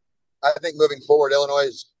I think moving forward, Illinois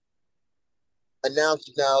has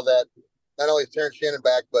announced now that not only is Terrence Shannon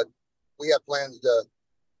back, but we have plans to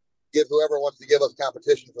give whoever wants to give us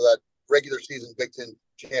competition for that regular season Big Ten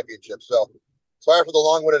championship. So sorry for the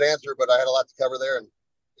long-winded answer, but I had a lot to cover there, and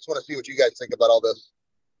just want to see what you guys think about all this.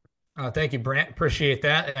 Thank you, Brandt. Appreciate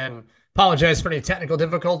that, and apologize for any technical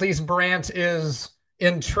difficulties. Brandt is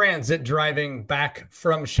in transit driving back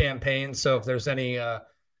from Champaign, so if there's any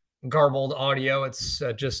garbled audio, it's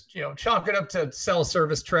just, chalk it up to cell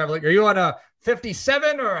service traveling. Are you on a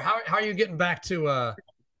 57, or how are you getting back to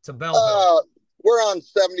Belleville? We're on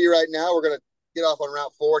 70 right now. We're going to get off on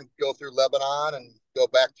Route 4 and go through Lebanon and go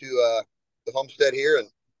back to the homestead here, and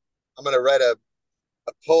I'm going to write a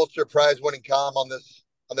Pulitzer Prize winning column on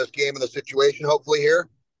this game and the situation, hopefully here.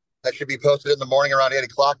 That should be posted in the morning around 8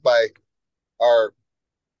 o'clock by our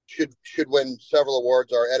should win several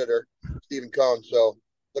awards, our editor, Stephen Cohn. So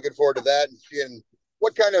looking forward to that and seeing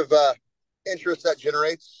what kind of interest that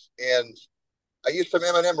generates. And I used some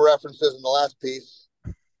M&M references in the last piece.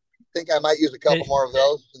 I think I might use a couple more of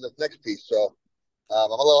those in the next piece. So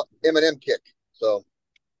I'm a little M&M kick. So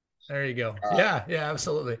there you go. Yeah,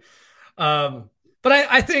 absolutely. But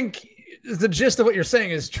I think the gist of what you're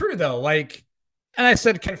saying is true, though. Like, and I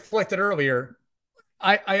said conflicted earlier.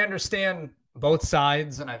 I understand both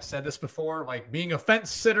sides, and I've said this before. Like, being a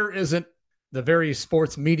fence sitter isn't the very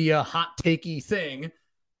sports media hot takey thing,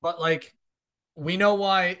 but like, we know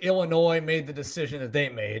why Illinois made the decision that they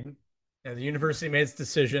made, and the university made its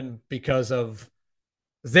decision because of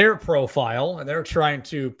their profile, and they're trying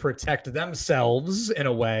to protect themselves in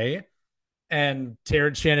a way. And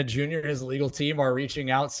Terrence Shannon Jr. and his legal team are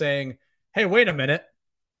reaching out saying, hey, wait a minute.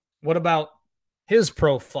 What about his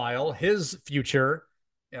profile, his future,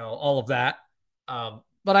 all of that.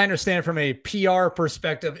 But I understand from a PR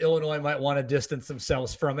perspective, Illinois might want to distance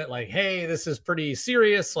themselves from it. Like, hey, this is pretty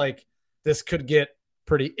serious. Like, this could get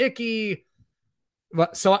pretty icky.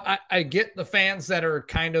 But so I get the fans that are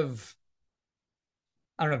kind of,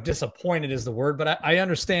 I don't know if disappointed is the word, but I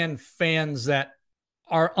understand fans that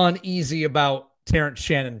are uneasy about Terrence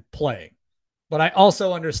Shannon playing. But I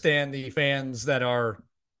also understand the fans that are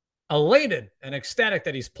elated and ecstatic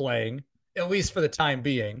that he's playing, at least for the time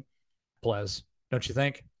being. Pleas, don't you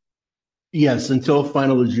think? Yes, until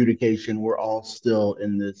final adjudication, we're all still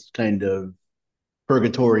in this kind of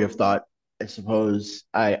purgatory of thought, I suppose.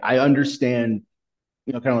 I understand,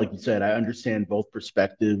 kind of like you said, I understand both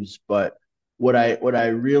perspectives, but what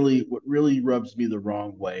really rubs me the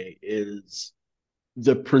wrong way is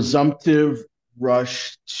the presumptive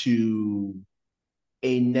rush to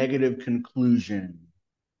a negative conclusion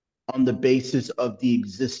on the basis of the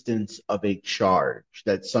existence of a charge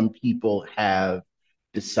that some people have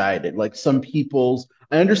decided. Like some people's,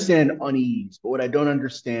 I understand unease, but what I don't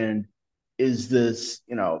understand is this,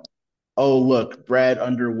 oh, look, Brad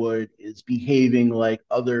Underwood is behaving like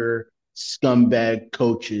other scumbag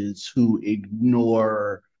coaches who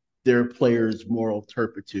ignore their players' moral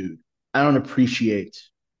turpitude. I don't appreciate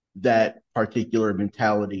that particular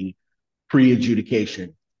mentality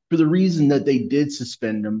pre-adjudication. For the reason that they did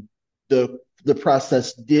suspend him, the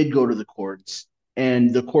process did go to the courts,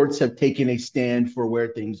 and the courts have taken a stand for where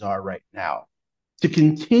things are right now. To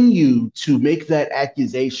continue to make that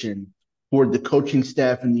accusation toward the coaching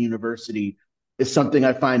staff in the university is something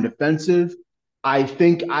I find offensive. I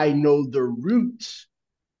think I know the root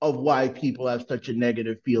of why people have such a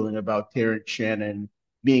negative feeling about Terrence Shannon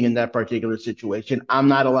being in that particular situation. I'm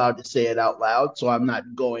not allowed to say it out loud, so I'm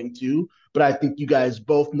not going to, but I think you guys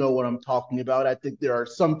both know what I'm talking about. I think there are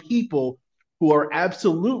some people who are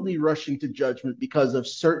absolutely rushing to judgment because of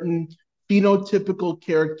certain phenotypical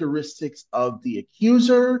characteristics of the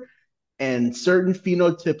accuser and certain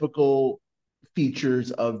phenotypical features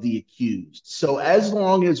of the accused. So as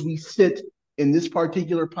long as we sit in this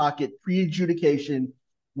particular pocket pre-adjudication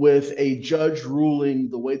with a judge ruling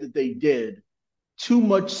the way that they did, too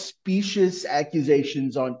much specious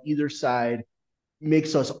accusations on either side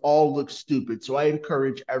makes us all look stupid. So I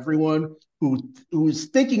encourage everyone who is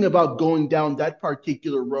thinking about going down that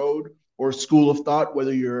particular road or school of thought,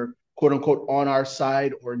 whether you're quote unquote on our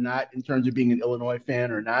side or not in terms of being an Illinois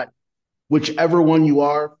fan or not, whichever one you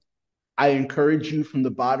are, I encourage you from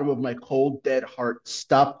the bottom of my cold, dead heart,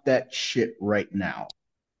 stop that shit right now.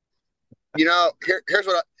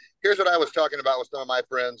 Here's what I was talking about with some of my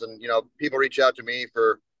friends, and people reach out to me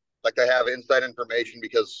for like they have inside information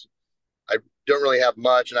because I don't really have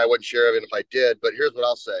much and I wouldn't share it if I did. But here's what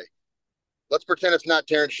I'll say. Let's pretend it's not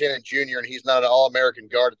Terrence Shannon Jr. and he's not an All-American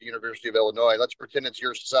guard at the University of Illinois. Let's pretend it's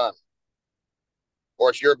your son,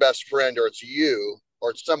 or it's your best friend, or it's you,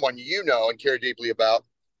 or it's someone you know and care deeply about.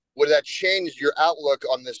 Would that change your outlook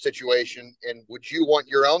on this situation? And would you want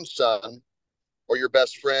your own son or your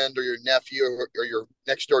best friend or your nephew or your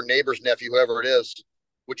next door neighbor's nephew, whoever it is,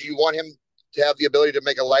 would you want him to have the ability to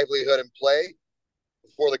make a livelihood and play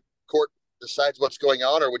before the court decides what's going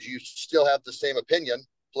on? Or would you still have the same opinion?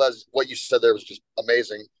 Plus, what you said there was just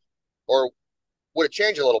amazing. Or would it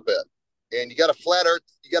change a little bit? And you got to flat earth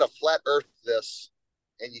this,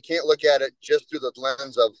 and you can't look at it just through the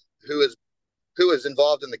lens of who is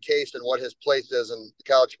involved in the case and what his place is in the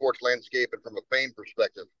college sports landscape and from a fame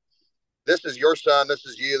perspective. This is your son. This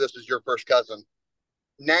is you. This is your first cousin.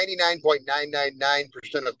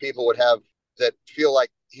 99.999% of people would have that feel like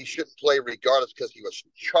he shouldn't play regardless because he was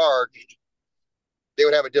charged. They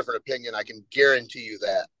would have a different opinion. I can guarantee you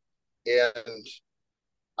that. And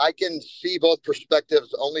I can see both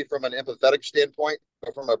perspectives only from an empathetic standpoint,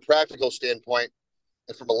 but from a practical standpoint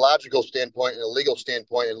and from a logical standpoint and a legal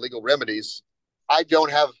standpoint and legal remedies, I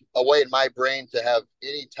don't have a way in my brain to have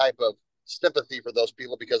any type of sympathy for those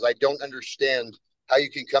people because I don't understand how you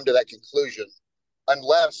can come to that conclusion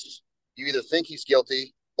unless you either think he's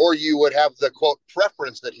guilty or you would have the quote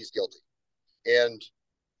preference that he's guilty. And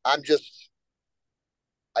I just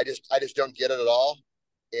don't get it at all.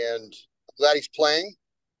 And I'm glad he's playing.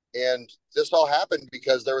 And this all happened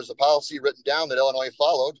because there was a policy written down that Illinois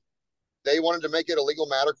followed. They wanted to make it a legal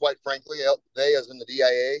matter, quite frankly, they as in the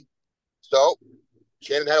DIA. So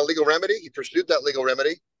Shannon had a legal remedy. He pursued that legal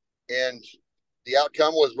remedy. And the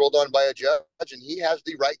outcome was ruled on by a judge, and he has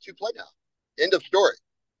the right to play now. End of story.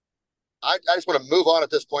 I just want to move on at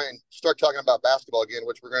this point and start talking about basketball again,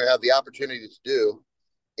 which we're going to have the opportunity to do.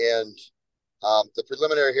 And the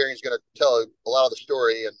preliminary hearing is going to tell a lot of the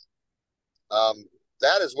story. And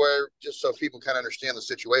that is where, just so people kind of understand the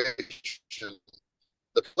situation,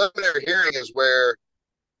 the preliminary hearing is where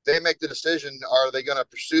they make the decision, are they going to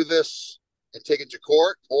pursue this and take it to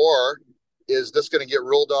court, or is this going to get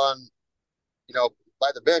ruled on, by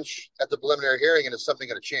the bench at the preliminary hearing, and is something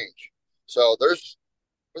going to change? So there's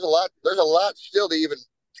a lot still to even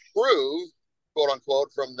prove, quote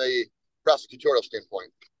unquote, from the prosecutorial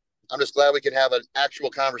standpoint. I'm just glad we can have an actual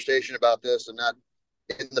conversation about this and not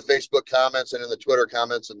in the Facebook comments and in the Twitter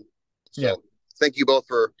comments. And so thank you both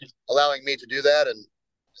for allowing me to do that. And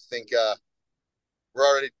I think we're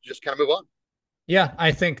already just kind of move on. Yeah,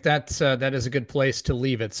 I think that is a good place to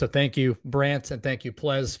leave it. So thank you, Brandt, and thank you,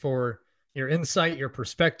 Pleas, for your insight, your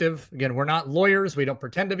perspective. Again, we're not lawyers. We don't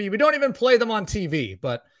pretend to be. We don't even play them on TV,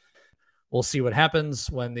 but we'll see what happens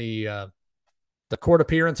when the court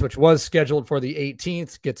appearance, which was scheduled for the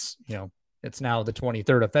 18th, gets, it's now the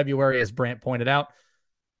 23rd of February, as Brandt pointed out.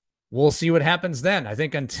 We'll see what happens then. I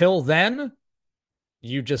think until then,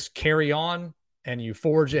 you just carry on and you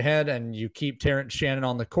forge ahead and you keep Terrence Shannon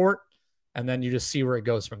on the court, and then you just see where it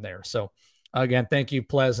goes from there. So, again, thank you,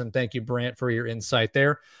 Pleas, and thank you, Brandt, for your insight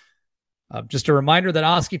there. Just a reminder that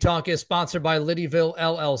Oski Talk is sponsored by Liddyville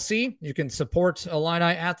LLC. You can support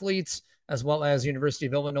Illini athletes as well as University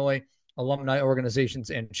of Illinois alumni organizations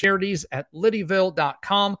and charities at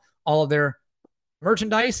liddyville.com. All of their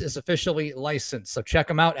merchandise is officially licensed, so check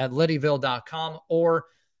them out at liddyville.com or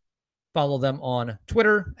follow them on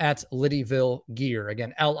Twitter at Liddyville Gear.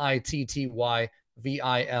 Again,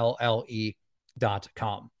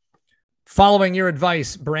 LITTYVILLE.com. Following your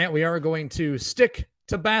advice, Brandt, we are going to stick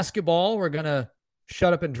to basketball. We're going to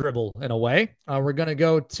shut up and dribble in a way. We're going to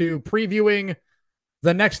go to previewing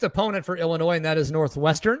the next opponent for Illinois, and that is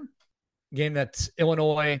Northwestern. Game that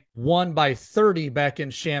Illinois won by 30 back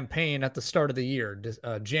in Champaign at the start of the year,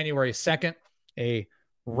 January 2nd, a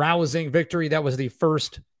rousing victory. That was the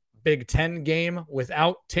first Big Ten game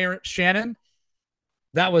without Terrence Shannon.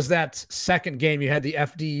 That was that second game. You had the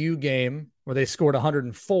FDU game where they scored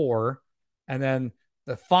 104, and then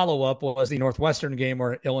the follow-up was the Northwestern game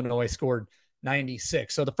where Illinois scored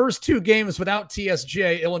 96. So the first two games without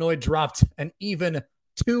TSJ, Illinois dropped an even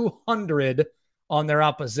 200 on their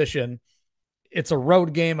opposition. It's a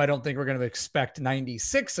road game. I don't think we're going to expect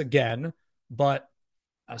 96 again, but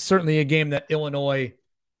certainly a game that Illinois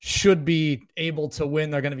should be able to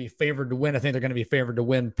win. They're going to be favored to win. I think they're going to be favored to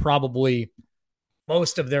win probably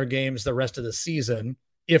most of their games the rest of the season,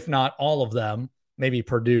 if not all of them. Maybe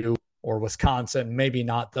Purdue or Wisconsin, maybe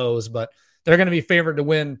not those, but they're going to be favored to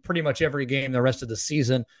win pretty much every game the rest of the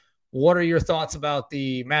season. What are your thoughts about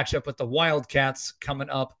the matchup with the Wildcats coming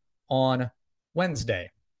up on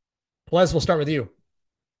Wednesday? Pleas, we'll start with you.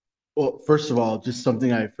 Well, first of all, just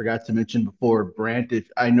something I forgot to mention before, Brandt, if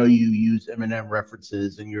I know you use M&M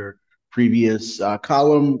references in your previous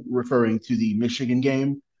column referring to the Michigan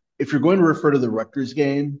game. If you're going to refer to the Rutgers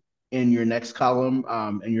game in your next column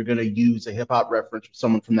and you're going to use a hip-hop reference for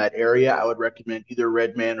someone from that area, I would recommend either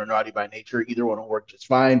Redman or Naughty by Nature. Either one will work just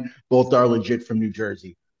fine. Both are legit from New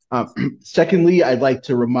Jersey. Secondly, I'd like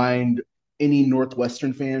to remind any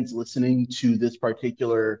Northwestern fans listening to this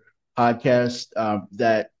particular podcast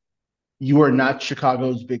that you are not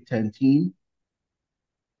Chicago's Big Ten team.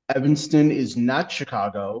 Evanston is not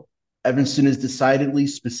Chicago. Evanston is decidedly,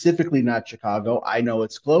 specifically not Chicago. I know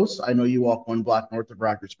it's close. I know you walk one block north of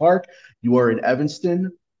Rogers Park. You are in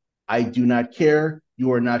Evanston. I do not care.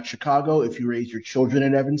 You are not Chicago. If you raise your children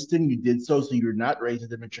in Evanston, you did so you're not raising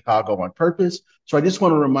them in Chicago on purpose. So I just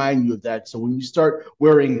want to remind you of that. So when you start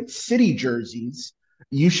wearing city jerseys,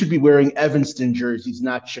 you should be wearing Evanston jerseys,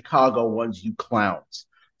 not Chicago ones, you clowns.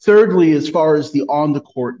 Thirdly, as far as the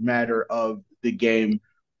on-the-court matter of the game,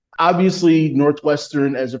 obviously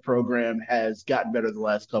Northwestern as a program has gotten better the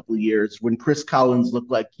last couple of years. When Chris Collins looked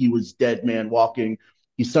like he was dead man walking,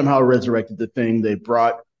 he somehow resurrected the thing. They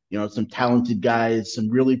brought some talented guys, some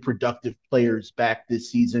really productive players back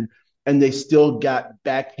this season, and they still got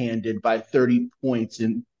backhanded by 30 points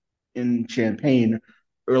in Champaign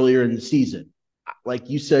earlier in the season. Like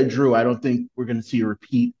you said, Drew, I don't think we're going to see a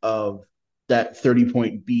repeat of that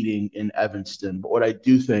 30-point beating in Evanston. But what I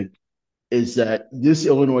do think is that this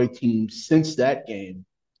Illinois team, since that game,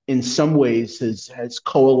 in some ways has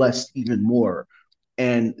coalesced even more.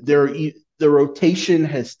 And the rotation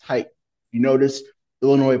has tightened. You notice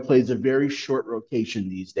Illinois plays a very short rotation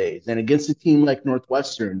these days. And against a team like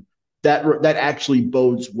Northwestern, that actually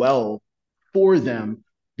bodes well for them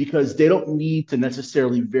because they don't need to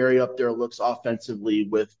necessarily vary up their looks offensively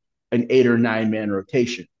with an 8 or 9 man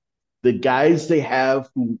rotation. The guys they have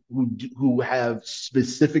who have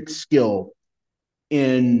specific skill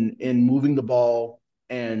in moving the ball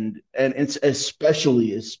and it's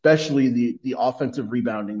especially the offensive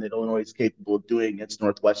rebounding that Illinois is capable of doing against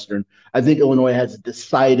Northwestern. I think Illinois has a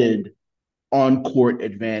decided on-court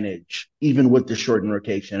advantage, even with the shortened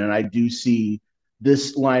rotation. And I do see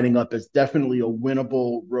this lining up as definitely a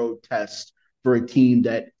winnable road test for a team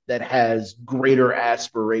that has greater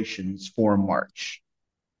aspirations for March.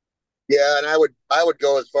 Yeah, and I would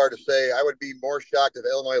go as far to say I would be more shocked if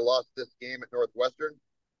Illinois lost this game at Northwestern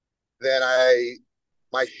than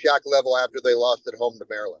my shock level after they lost at home to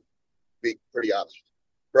Maryland. To be pretty honest,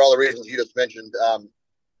 for all the reasons you just mentioned.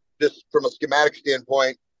 Just from a schematic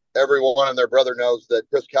standpoint, everyone and their brother knows that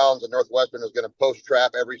Chris Collins at Northwestern is going to post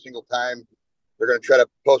trap every single time. They're going to try to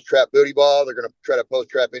post trap booty ball. They're going to try to post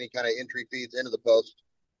trap any kind of entry feeds into the post.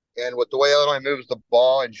 And with the way Illinois moves the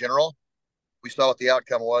ball in general, we saw what the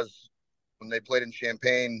outcome was when they played in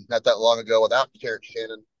Champaign not that long ago without Terrence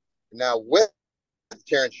Shannon. Now with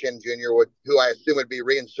Terrence Shannon Jr., who I assume would be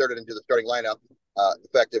reinserted into the starting lineup,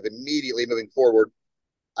 effective immediately moving forward.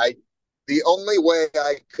 The only way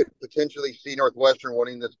I could potentially see Northwestern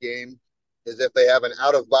winning this game is if they have an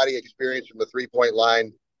out-of-body experience from the three-point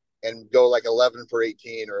line and go like 11 for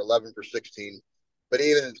 18 or 11 for 16. But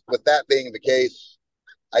even with that being the case,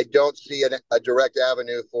 I don't see a direct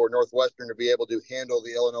avenue for Northwestern to be able to handle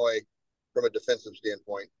the Illinois from a defensive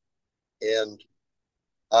standpoint. And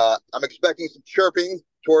I'm expecting some chirping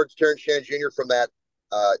towards Terrence Shannon Jr. from that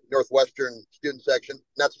Northwestern student section.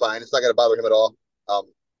 That's fine. It's not going to bother him at all.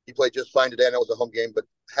 He played just fine today. I know it was a home game, but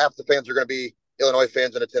half the fans are going to be Illinois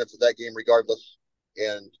fans in attendance at that game regardless.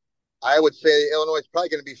 And I would say Illinois is probably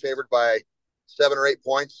going to be favored by 7 or 8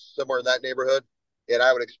 points, somewhere in that neighborhood. And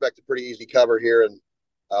I would expect a pretty easy cover here. And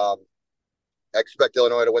I expect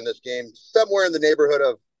Illinois to win this game somewhere in the neighborhood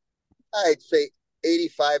of, I'd say,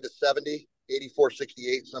 85 to 70,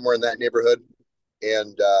 84-68, somewhere in that neighborhood.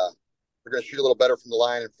 And we're going to shoot a little better from the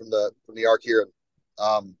line and from the arc here.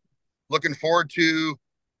 Looking forward to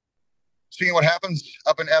seeing what happens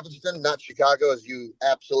up in Evanston, not Chicago, as you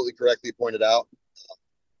absolutely correctly pointed out.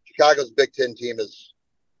 Chicago's Big Ten team is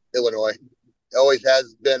Illinois. It always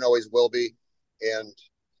has been, always will be. And it's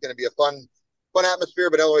going to be a fun atmosphere,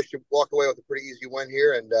 but Illinois should walk away with a pretty easy win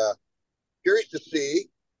here. And curious to see,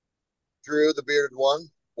 Drew, the bearded one,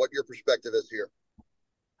 what your perspective is here.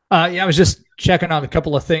 Yeah, I was just checking on a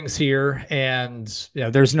couple of things here, and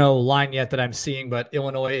there's no line yet that I'm seeing, but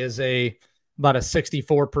Illinois is about a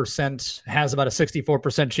 64%, has about a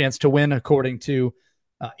 64% chance to win according to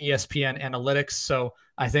ESPN analytics. So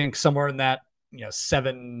I think somewhere in that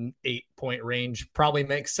 7-8 point range probably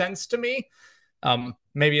makes sense to me.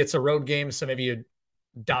 Maybe it's a road game, so maybe you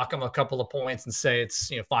dock them a couple of points and say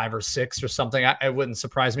it's 5 or 6 or something. It wouldn't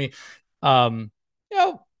surprise me.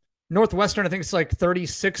 Northwestern, I think it's like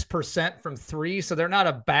 36% from 3, so they're not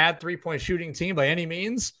a bad 3-point shooting team by any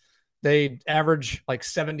means. They average like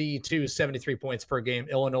 72, 73 points per game.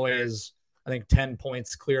 Illinois is, I think, 10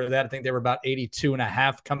 points clear of that. I think they were about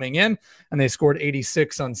 82.5 coming in, and they scored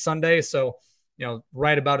 86 on Sunday. So,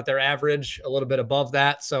 right about at their average, a little bit above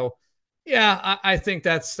that. So, yeah, I think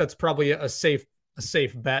that's probably a safe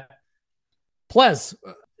bet. Pleas,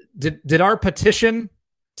 did our petition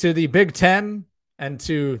to the Big Ten and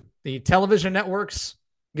to the television networks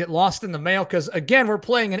get lost in the mail? Because, again, we're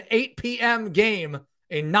playing an 8 p.m. game,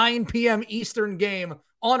 a 9 p.m. Eastern game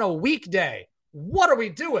on a weekday. What are we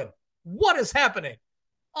doing? What is happening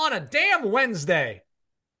on a damn Wednesday?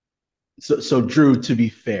 So Drew, to be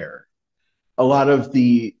fair, a lot of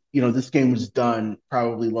this game was done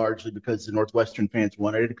probably largely because the Northwestern fans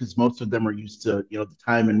wanted it, because most of them are used to, the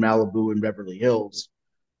time in Malibu and Beverly Hills.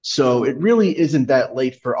 So it really isn't that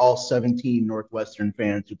late for all 17 Northwestern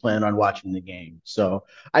fans who plan on watching the game. So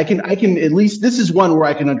I can at least, this is one where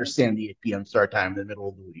I can understand the 8 p.m. start time in the middle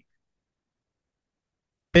of the week.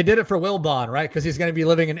 They did it for Wilbon, right? Because he's going to be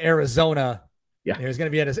living in Arizona. Yeah. He's going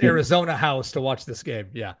to be at his Arizona house to watch this game.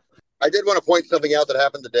 Yeah. I did want to point something out that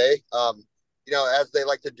happened today. As they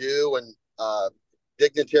like to do when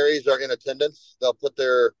dignitaries are in attendance, they'll put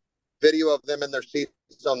their video of them in their seats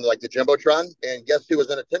on the Jumbotron, and guess who was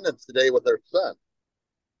in attendance today with their son?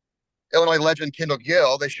 Illinois legend Kendall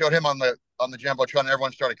Gill. They showed him on the Jumbotron, and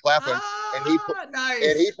everyone started clapping. Nice.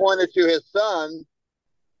 And he pointed to his son,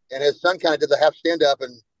 and his son kind of did the half stand up.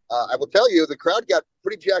 And I will tell you, the crowd got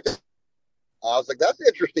pretty jacked up. I was like, that's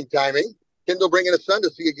interesting timing. Kendall bringing his son to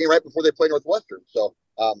see a game right before they play Northwestern. So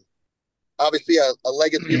obviously a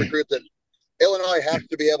legacy recruit that Illinois has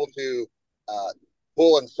to be able to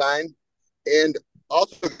pull and sign. And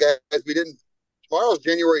also, guys, tomorrow's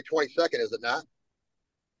January 22nd, is it not?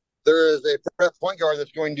 There is a prep point guard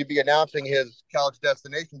that's going to be announcing his college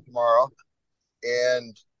destination tomorrow.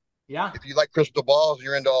 And if you like crystal balls and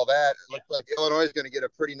you're into all that, it looks like Illinois is going to get a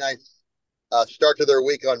pretty nice start to their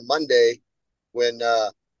week on Monday when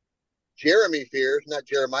Jeremy Fears, not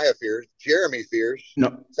Jeremiah Fears, Jeremy Fears,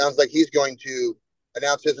 sounds like he's going to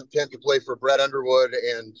announce his intent to play for Brett Underwood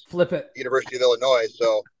and flip it, University of Illinois.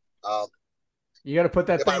 So you got to put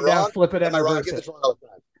that thing down, flip it, and reverse it.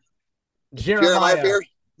 Jeremiah Fears?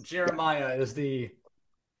 Jeremiah is the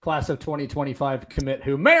class of 2025 commit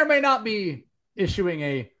who may or may not be issuing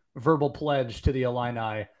a verbal pledge to the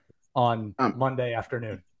Illini on Monday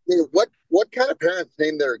afternoon. Dude, what kind of parents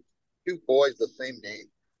name their two boys the same name?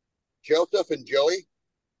 Joseph and Joey?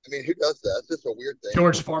 I mean, who does that? It's just a weird thing.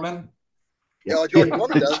 George Foreman? Yeah, George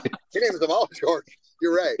Foreman does. He names them all George.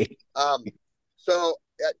 You're right. So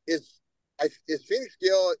is Phoenix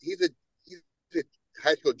Gill, he's a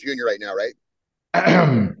high school junior right now, right?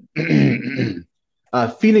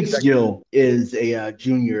 Phoenix Gill is a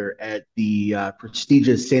junior at the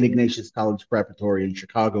prestigious St. Ignatius College Preparatory in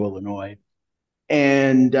Chicago, Illinois.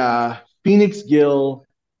 And Phoenix Gill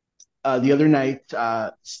the other night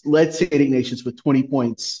led St. Ignatius with 20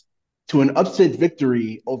 points to an upset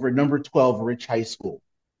victory over number 12 Rich High School.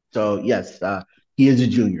 So yes, he is a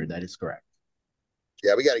junior. That is correct.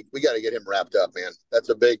 Yeah, we gotta get him wrapped up, man. That's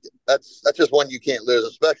just one you can't lose,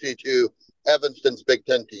 especially to Evanston's Big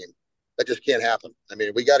Ten team. That just can't happen. I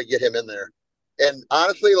mean, we got to get him in there. And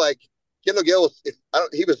honestly, like Kendall Gill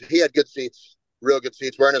he had good seats, real good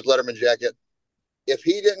seats, wearing his Letterman jacket. If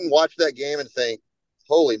he didn't watch that game and think,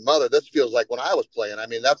 "Holy mother, this feels like when I was playing," I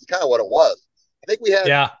mean, that's kind of what it was. I think we had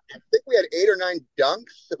 8 or 9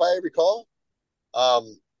 dunks, if I recall.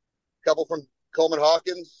 Couple from Coleman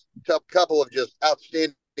Hawkins, couple of just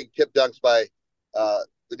outstanding tip dunks by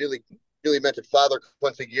the newly mentioned father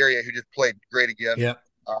Quincy Guerrier, who just played great again. Yeah.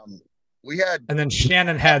 And then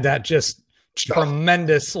Shannon had that just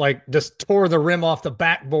tremendous, like just tore the rim off the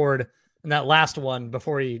backboard in that last one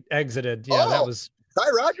before he exited. Yeah, that was. Ty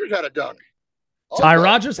Rogers had a dunk. Ty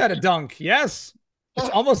Rogers had a dunk. Yes. It's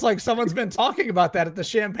almost like someone's been talking about that at the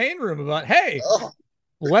champagne room about, hey,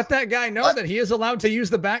 let that guy know that he is allowed to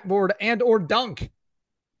use the backboard and or dunk.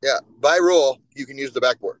 Yeah. By rule, you can use the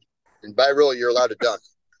backboard. And by rule, you're allowed to dunk.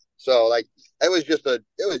 So like it was just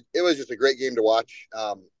a great game to watch.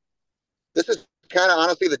 This is kind of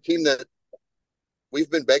honestly the team that we've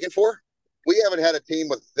been begging for. We haven't had a team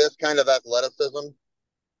with this kind of athleticism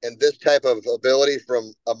and this type of ability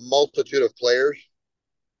from a multitude of players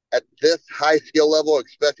at this high skill level,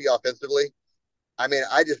 especially offensively. I mean,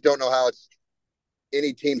 I just don't know how it's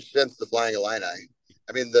any team since the Flying Illini.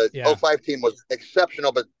 I mean, the 05 team was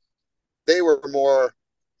exceptional, but they were more,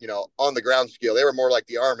 on the ground skill. They were more like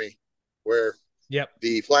the Army, where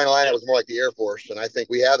the Flying Illini was more like the Air Force. And I think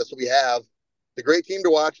we have this. We have the great team to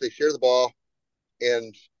watch. They share the ball.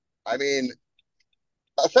 And, I mean,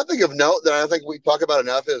 something of note that I don't think we talk about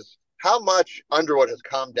enough is how much Underwood has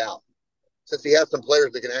calmed down since he has some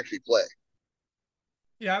players that can actually play.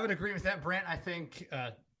 Yeah, I would agree with that, Brandt. I think,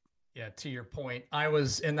 to your point, I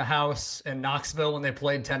was in the house in Knoxville when they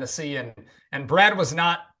played Tennessee, and Brad was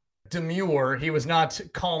not demure. He was not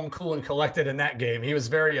calm, cool, and collected in that game. He was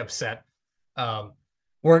very upset.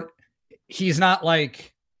 He's not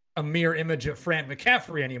like a mere image of Fran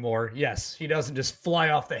McCaffrey anymore. Yes, he doesn't just fly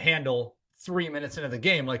off the handle 3 minutes into the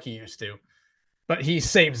game like he used to, but he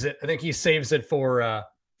saves it. I think he saves it for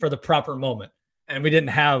the proper moment. And we didn't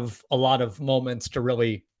have a lot of moments to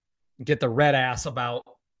really get the red ass about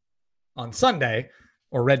on Sunday,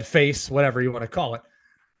 or red face, whatever you want to call it.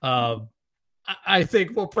 I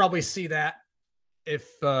think we'll probably see that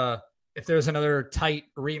if there's another tight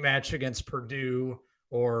rematch against Purdue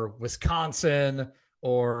or Wisconsin,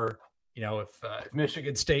 or if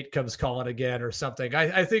Michigan State comes calling again or something.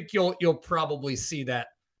 I think you'll probably see that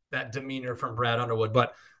demeanor from Brad Underwood.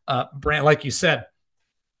 But Brandt, like you said,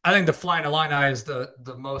 I think the Flying Illini is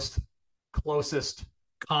the most closest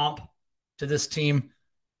comp to this team.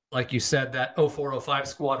 Like you said, that 04-05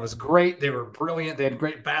 squad was great. They were brilliant. They had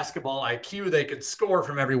great basketball IQ. They could score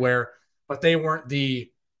from everywhere, but they weren't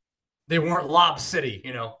Lob City.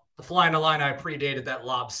 The Flying Illini predated that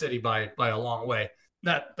Lob City by a long way.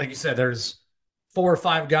 That, like you said, there's 4 or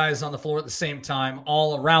 5 guys on the floor at the same time,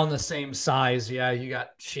 all around the same size. Yeah, you got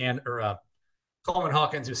Coleman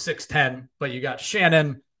Hawkins, who's 6'10", but you got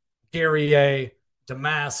Shannon, Guerrier,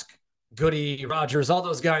 Damask, Goody, Rogers. All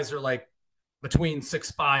those guys are like between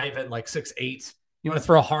 6'5" and like 6'8". You want to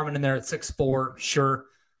throw Harmon in there at 6'4", sure.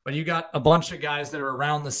 But you got a bunch of guys that are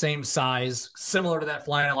around the same size, similar to that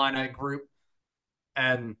Flying Illini group.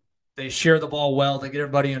 And they share the ball well. They get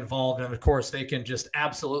everybody involved. And, of course, they can just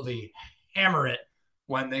absolutely hammer it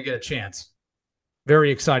when they get a chance.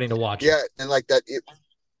 Very exciting to watch. Yeah, and like that.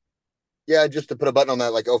 Just to put a button on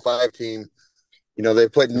that, like 05 team, they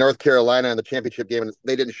played North Carolina in the championship game, and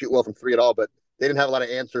they didn't shoot well from 3 at all, but they didn't have a lot of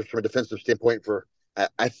answers from a defensive standpoint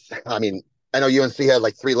I mean, I know UNC had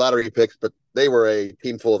like 3 lottery picks, but they were a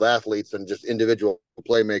team full of athletes and just individual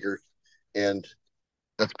playmakers. And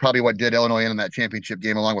that's probably what did Illinois in that championship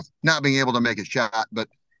game, along with not being able to make a shot. But,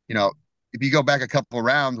 if you go back a couple of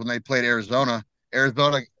rounds when they played Arizona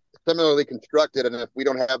similarly constructed, and if we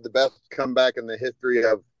don't have the best comeback in the history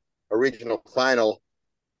of a regional final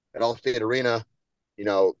at Allstate Arena,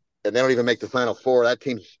 and they don't even make the Final Four, that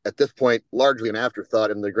team's at this point largely an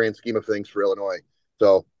afterthought in the grand scheme of things for Illinois.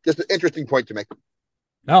 So just an interesting point to make.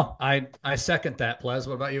 No, I second that, Pleas.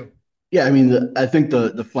 What about you? Yeah, I mean, I think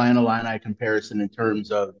the Flannel Illini comparison in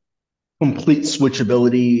terms of complete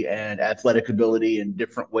switchability and athletic ability in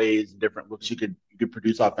different ways, different looks you could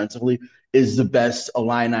produce offensively is the best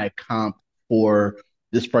Illini comp for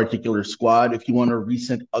this particular squad. If you want a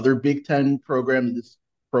recent other Big Ten program,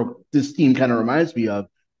 this team kind of reminds me of.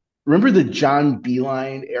 Remember the John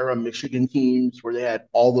Beeline era Michigan teams where they had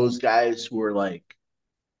all those guys who were like,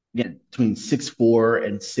 again, between 6'4"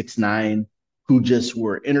 and 6'9", who just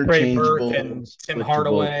were interchangeable. Trey Burke and Tim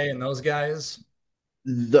Hardaway and those guys.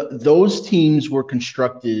 Those teams were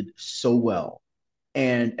constructed so well,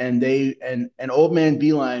 and Old Man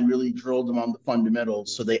Beeline really drilled them on the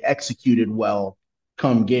fundamentals, so they executed well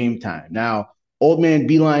come game time. Now, Old Man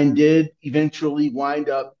Beeline did eventually wind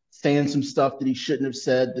up saying some stuff that he shouldn't have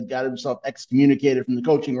said, that got himself excommunicated from the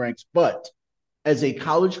coaching ranks. But as a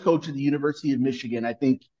college coach at the University of Michigan, I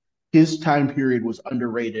think his time period was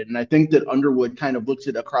underrated. And I think that Underwood kind of looks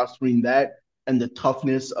at across between that and the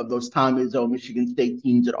toughness of those Tom Izzo Michigan State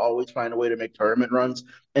teams that always find a way to make tournament runs.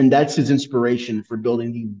 And that's his inspiration for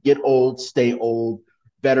building these get old, stay old,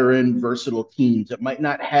 veteran, versatile teams that might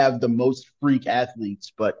not have the most freak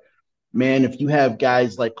athletes, but man, if you have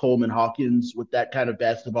guys like Coleman Hawkins with that kind of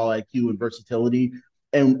basketball IQ and versatility,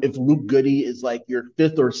 and if Luke Goody is like your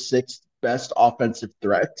fifth or sixth best offensive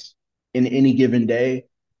threat in any given day,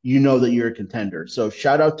 you know that you're a contender. So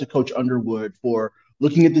shout out to Coach Underwood for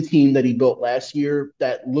looking at the team that he built last year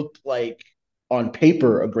that looked like on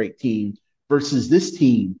paper a great team versus this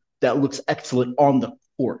team that looks excellent on the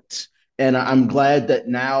court. And I'm glad that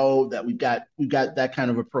now that we've got that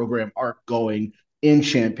kind of a program arc going in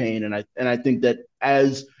Champaign, and I think that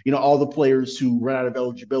as all the players who run out of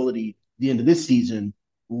eligibility at the end of this season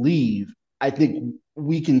leave, I think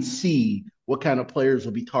we can see what kind of players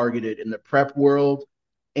will be targeted in the prep world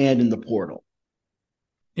and in the portal.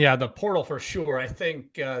 Yeah, the portal for sure. I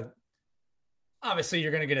think obviously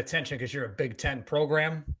you're going to get attention because you're a Big Ten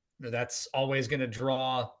program. That's always going to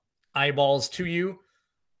draw eyeballs to you.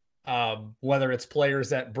 Whether it's players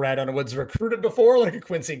that Brad Underwood's recruited before, like a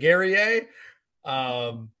Quincy Guerrier,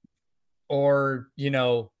 or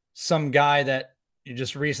some guy that you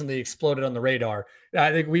just recently exploded on the radar.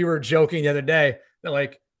 I think we were joking the other day that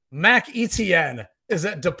like Mac Etienne is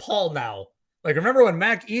at DePaul now. Like, remember when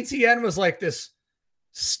Mac Etienne was like this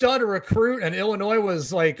stud recruit and Illinois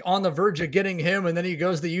was like on the verge of getting him, and then he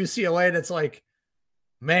goes to UCLA, and it's like,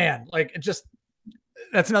 man, like, it just,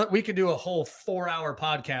 that's not, we could do a whole 4-hour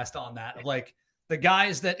podcast on that of like the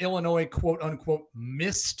guys that Illinois quote unquote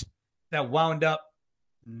missed that wound up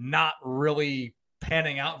not really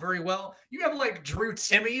panning out very well. You have like Drew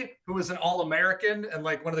Timme, who was an All-American and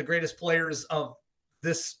like one of the greatest players of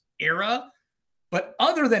this era. But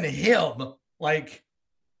other than him, like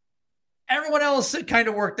everyone else, it kind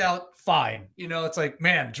of worked out fine. It's like,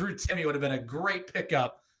 man, Drew Timme would have been a great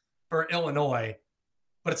pickup for Illinois.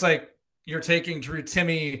 But it's like, you're taking Drew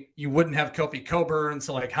Timme, you wouldn't have Kofi Coburn.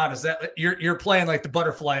 So like, how does that, you're playing like the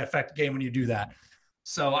butterfly effect game when you do that.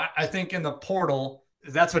 So I think in the portal,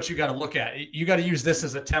 that's what you got to look at. You got to use this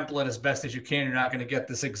as a template as best as you can. You're not going to get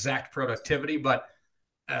this exact productivity, but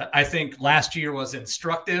I think last year was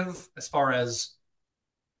instructive as far as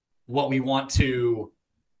what we want to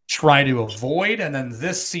try to avoid. And then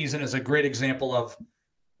this season is a great example of,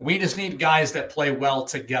 we just need guys that play well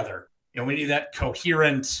together. We need that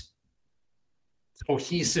coherent,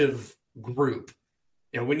 cohesive group.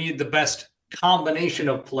 We need the best combination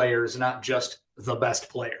of players, not just the best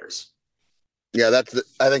players. Yeah,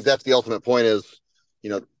 I think that's the ultimate point is,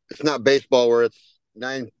 it's not baseball where it's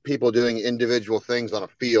 9 people doing individual things on a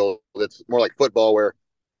field. It's more like football where,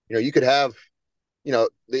 you could have, the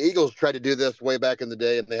Eagles tried to do this way back in the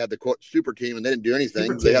day and they had the quote super team and they didn't do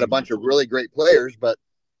anything. They had a bunch of really great players, but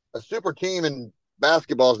a super team in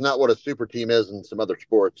basketball is not what a super team is in some other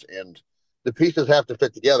sports. And the pieces have to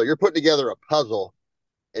fit together. You're putting together a puzzle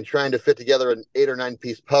and trying to fit together an 8 or 9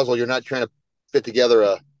 piece puzzle. You're not trying to fit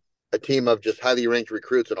together a team of just highly ranked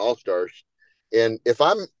recruits and all-stars. And if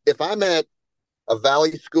I'm at a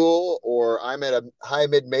Valley school or I'm at a high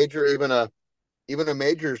mid-major, even a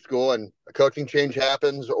major school, and a coaching change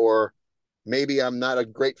happens, or maybe I'm not a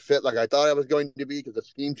great fit like I thought I was going to be because the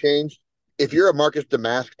scheme changed. If you're a Marcus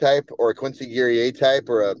Damask type or a Quincy Guerrier type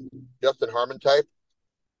or a Justin Harmon type,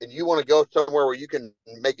 and you want to go somewhere where you can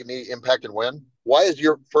make immediate impact and win, why is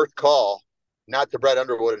your first call not to Brett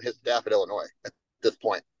Underwood and his staff at Illinois at this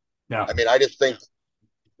point? Yeah. I mean, I just think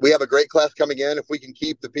we have a great class coming in. If we can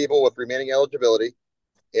keep the people with remaining eligibility,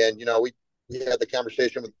 and we had the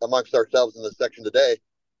conversation amongst ourselves in the section today.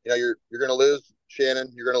 You're going to lose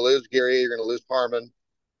Shannon, you're going to lose Gary, you're going to lose Harmon,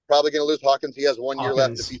 probably going to lose Hawkins. He has 1 year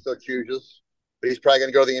left if he so chooses, but he's probably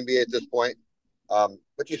going to go to the NBA at this point.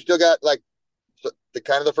 But you still got like the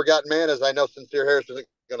kind of the forgotten man, as I know Sincere Harris isn't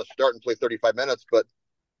going to start and play 35 minutes, but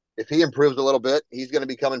if he improves a little bit, he's going to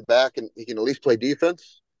be coming back and he can at least play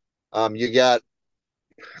defense. You got,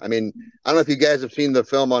 I mean, I don't know if you guys have seen the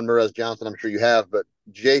film on Merez Johnson. I'm sure you have, but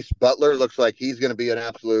Jace Butler looks like he's going to be an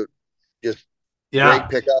absolute just great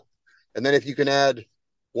pickup. And then if you can add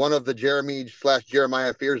one of the Jeremiah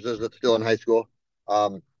Fearses that's still in high school,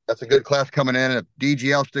 that's a good class coming in. If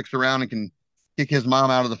DGL sticks around and can kick his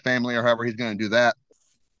mom out of the family or however he's going to do that,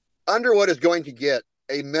 Underwood is going to get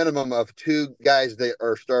a minimum of 2 guys that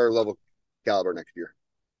are star level caliber next year.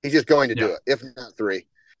 He's just going to do it, if not 3.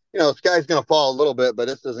 The sky's going to fall a little bit, but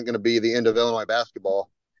this isn't going to be the end of Illinois basketball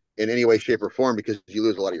in any way, shape, or form because you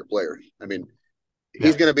lose a lot of your players. I mean,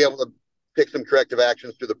 he's going to be able to pick some corrective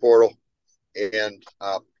actions through the portal, and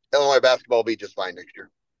Illinois basketball will be just fine next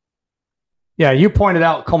year. Yeah, you pointed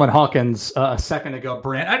out Coleman Hawkins a second ago,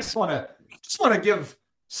 Brandt. I just want to give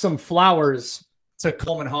some flowers to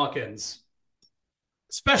Coleman Hawkins,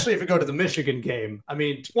 especially if you go to the Michigan game. I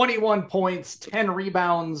mean, 21 points, 10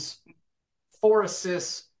 rebounds, 4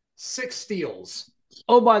 assists, 6 steals.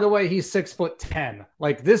 Oh, by the way, he's 6'10".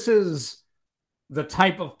 Like, this is the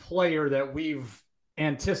type of player that we've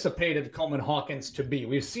anticipated Coleman Hawkins to be.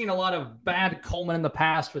 We've seen a lot of bad Coleman in the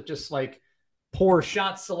past with just like poor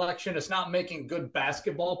shot selection. It's not making good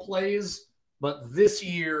basketball plays, but this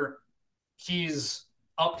year he's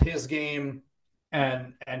upped his game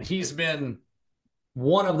and he's been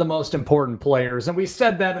one of the most important players. And we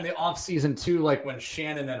said that in the offseason too, like when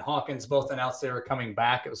Shannon and Hawkins both announced they were coming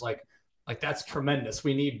back, it was like that's tremendous.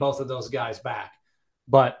 We need both of those guys back.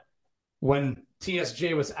 But when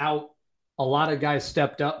TSJ was out, a lot of guys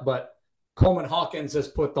stepped up, but Coleman Hawkins has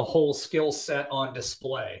put the whole skill set on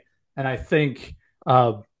display. And I think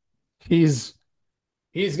he's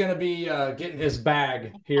going to be getting his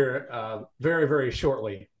bag here very, very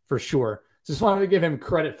shortly for sure. Just wanted to give him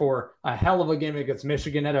credit for a hell of a game against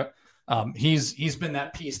Michigan. He's been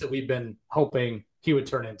that piece that we've been hoping he would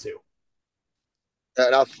turn into.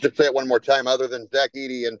 And I'll just say it one more time. Other than Zach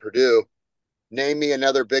Edey and Purdue, name me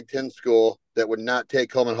another Big Ten school that would not take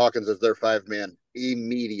Coleman Hawkins as their 5-man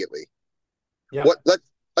immediately. Yeah.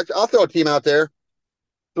 I'll throw a team out there.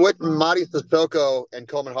 Switch Madi Sissoko and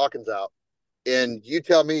Coleman Hawkins out, and you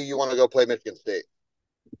tell me you want to go play Michigan State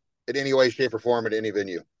in any way, shape, or form at any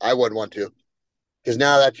venue. I wouldn't want to, because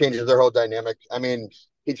now that changes their whole dynamic. I mean,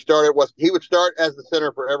 he would start as the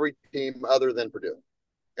center for every team other than Purdue,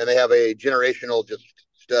 and they have a generational just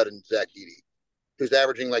stud in Zach Edey, who's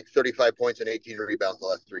averaging like 35 points and 18 rebounds the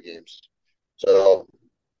last 3 games. So,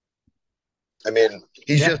 I mean,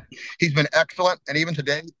 he's been excellent. And even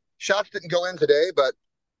today, shots didn't go in today, but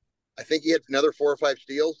I think he had another 4 or 5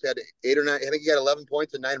 steals. He had 8 or 9. I think he had 11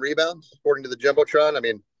 points and 9 rebounds, according to the Jumbotron. I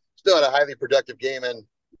mean, still had a highly productive game. And,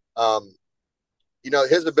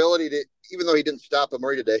 his ability to, even though he didn't stop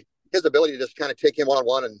Amari today, his ability to just kind of take him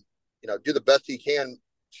one-on-one and, do the best he can,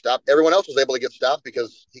 stop. Everyone else was able to get stopped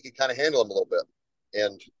because he could kind of handle him a little bit.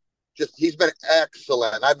 And just, he's been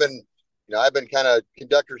excellent. I've been kind of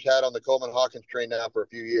conductor's hat on the Coleman Hawkins train now for a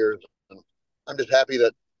few years. And I'm just happy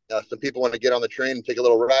that some people want to get on the train and take a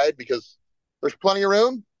little ride because there's plenty of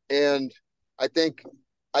room. And I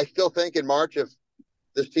still think in March, if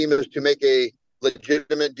this team is to make a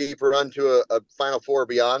legitimate deep run to a Final Four or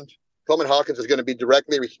beyond, Coleman Hawkins is going to be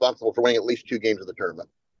directly responsible for winning at least 2 games of the tournament.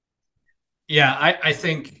 Yeah, I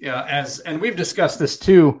think and we've discussed this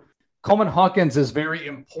too, Coleman Hawkins is very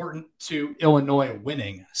important to Illinois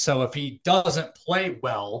winning. So if he doesn't play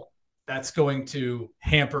well, that's going to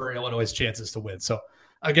hamper Illinois' chances to win. So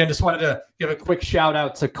again, just wanted to give a quick shout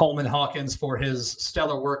out to Coleman Hawkins for his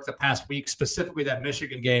stellar work the past week, specifically that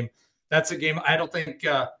Michigan game. That's a game I don't think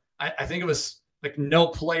I think it was like no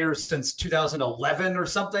player since 2011 or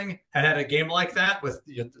something had a game like that with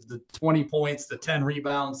the 20 points, the 10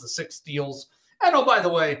 rebounds, the 6 steals. And oh, by the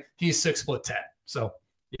way, he's 6'10". So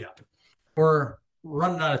yeah, we're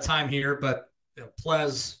running out of time here, but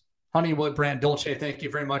Pleas, Honeywood, Brandt, Dolce, thank you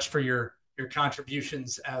very much for your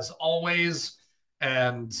contributions as always.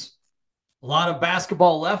 And a lot of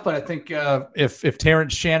basketball left, but I think if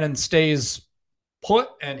Terrence Shannon stays put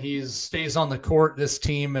and he stays on the court, this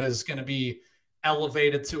team is going to be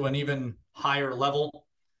elevated to an even higher level.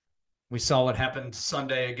 We saw what happened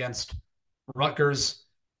Sunday against Rutgers.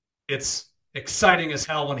 It's exciting as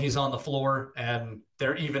hell when he's on the floor, and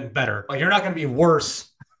they're even better. Like, you're not going to be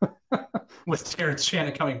worse with Terrence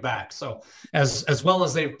Shannon coming back. So as well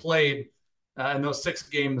as they've played in those 6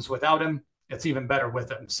 games without him, it's even better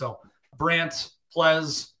with him. So Brandt,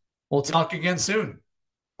 Pleas, we'll talk again soon.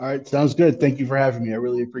 All right, sounds good. Thank you for having me. I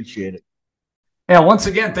really appreciate it. Yeah, once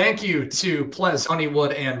again, thank you to Pleas,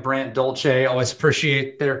 Honeywood, and Brandt Dolce. Always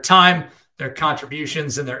appreciate their time, their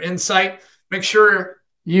contributions, and their insight. Make sure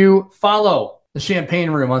you follow the Champagne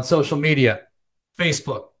Room on social media,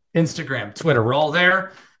 Facebook, Instagram, Twitter. We're all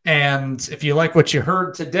there. And if you like what you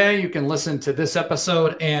heard today, you can listen to this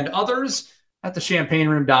episode and others at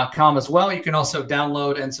thechampagneroom.com as well. You can also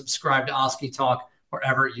download and subscribe to Oski Talk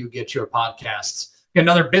wherever you get your podcasts.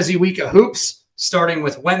 Another busy week of hoops, starting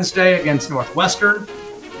with Wednesday against Northwestern.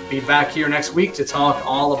 Be back here next week to talk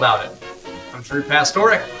all about it. I'm Drew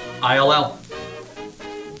Pastorik, ILL.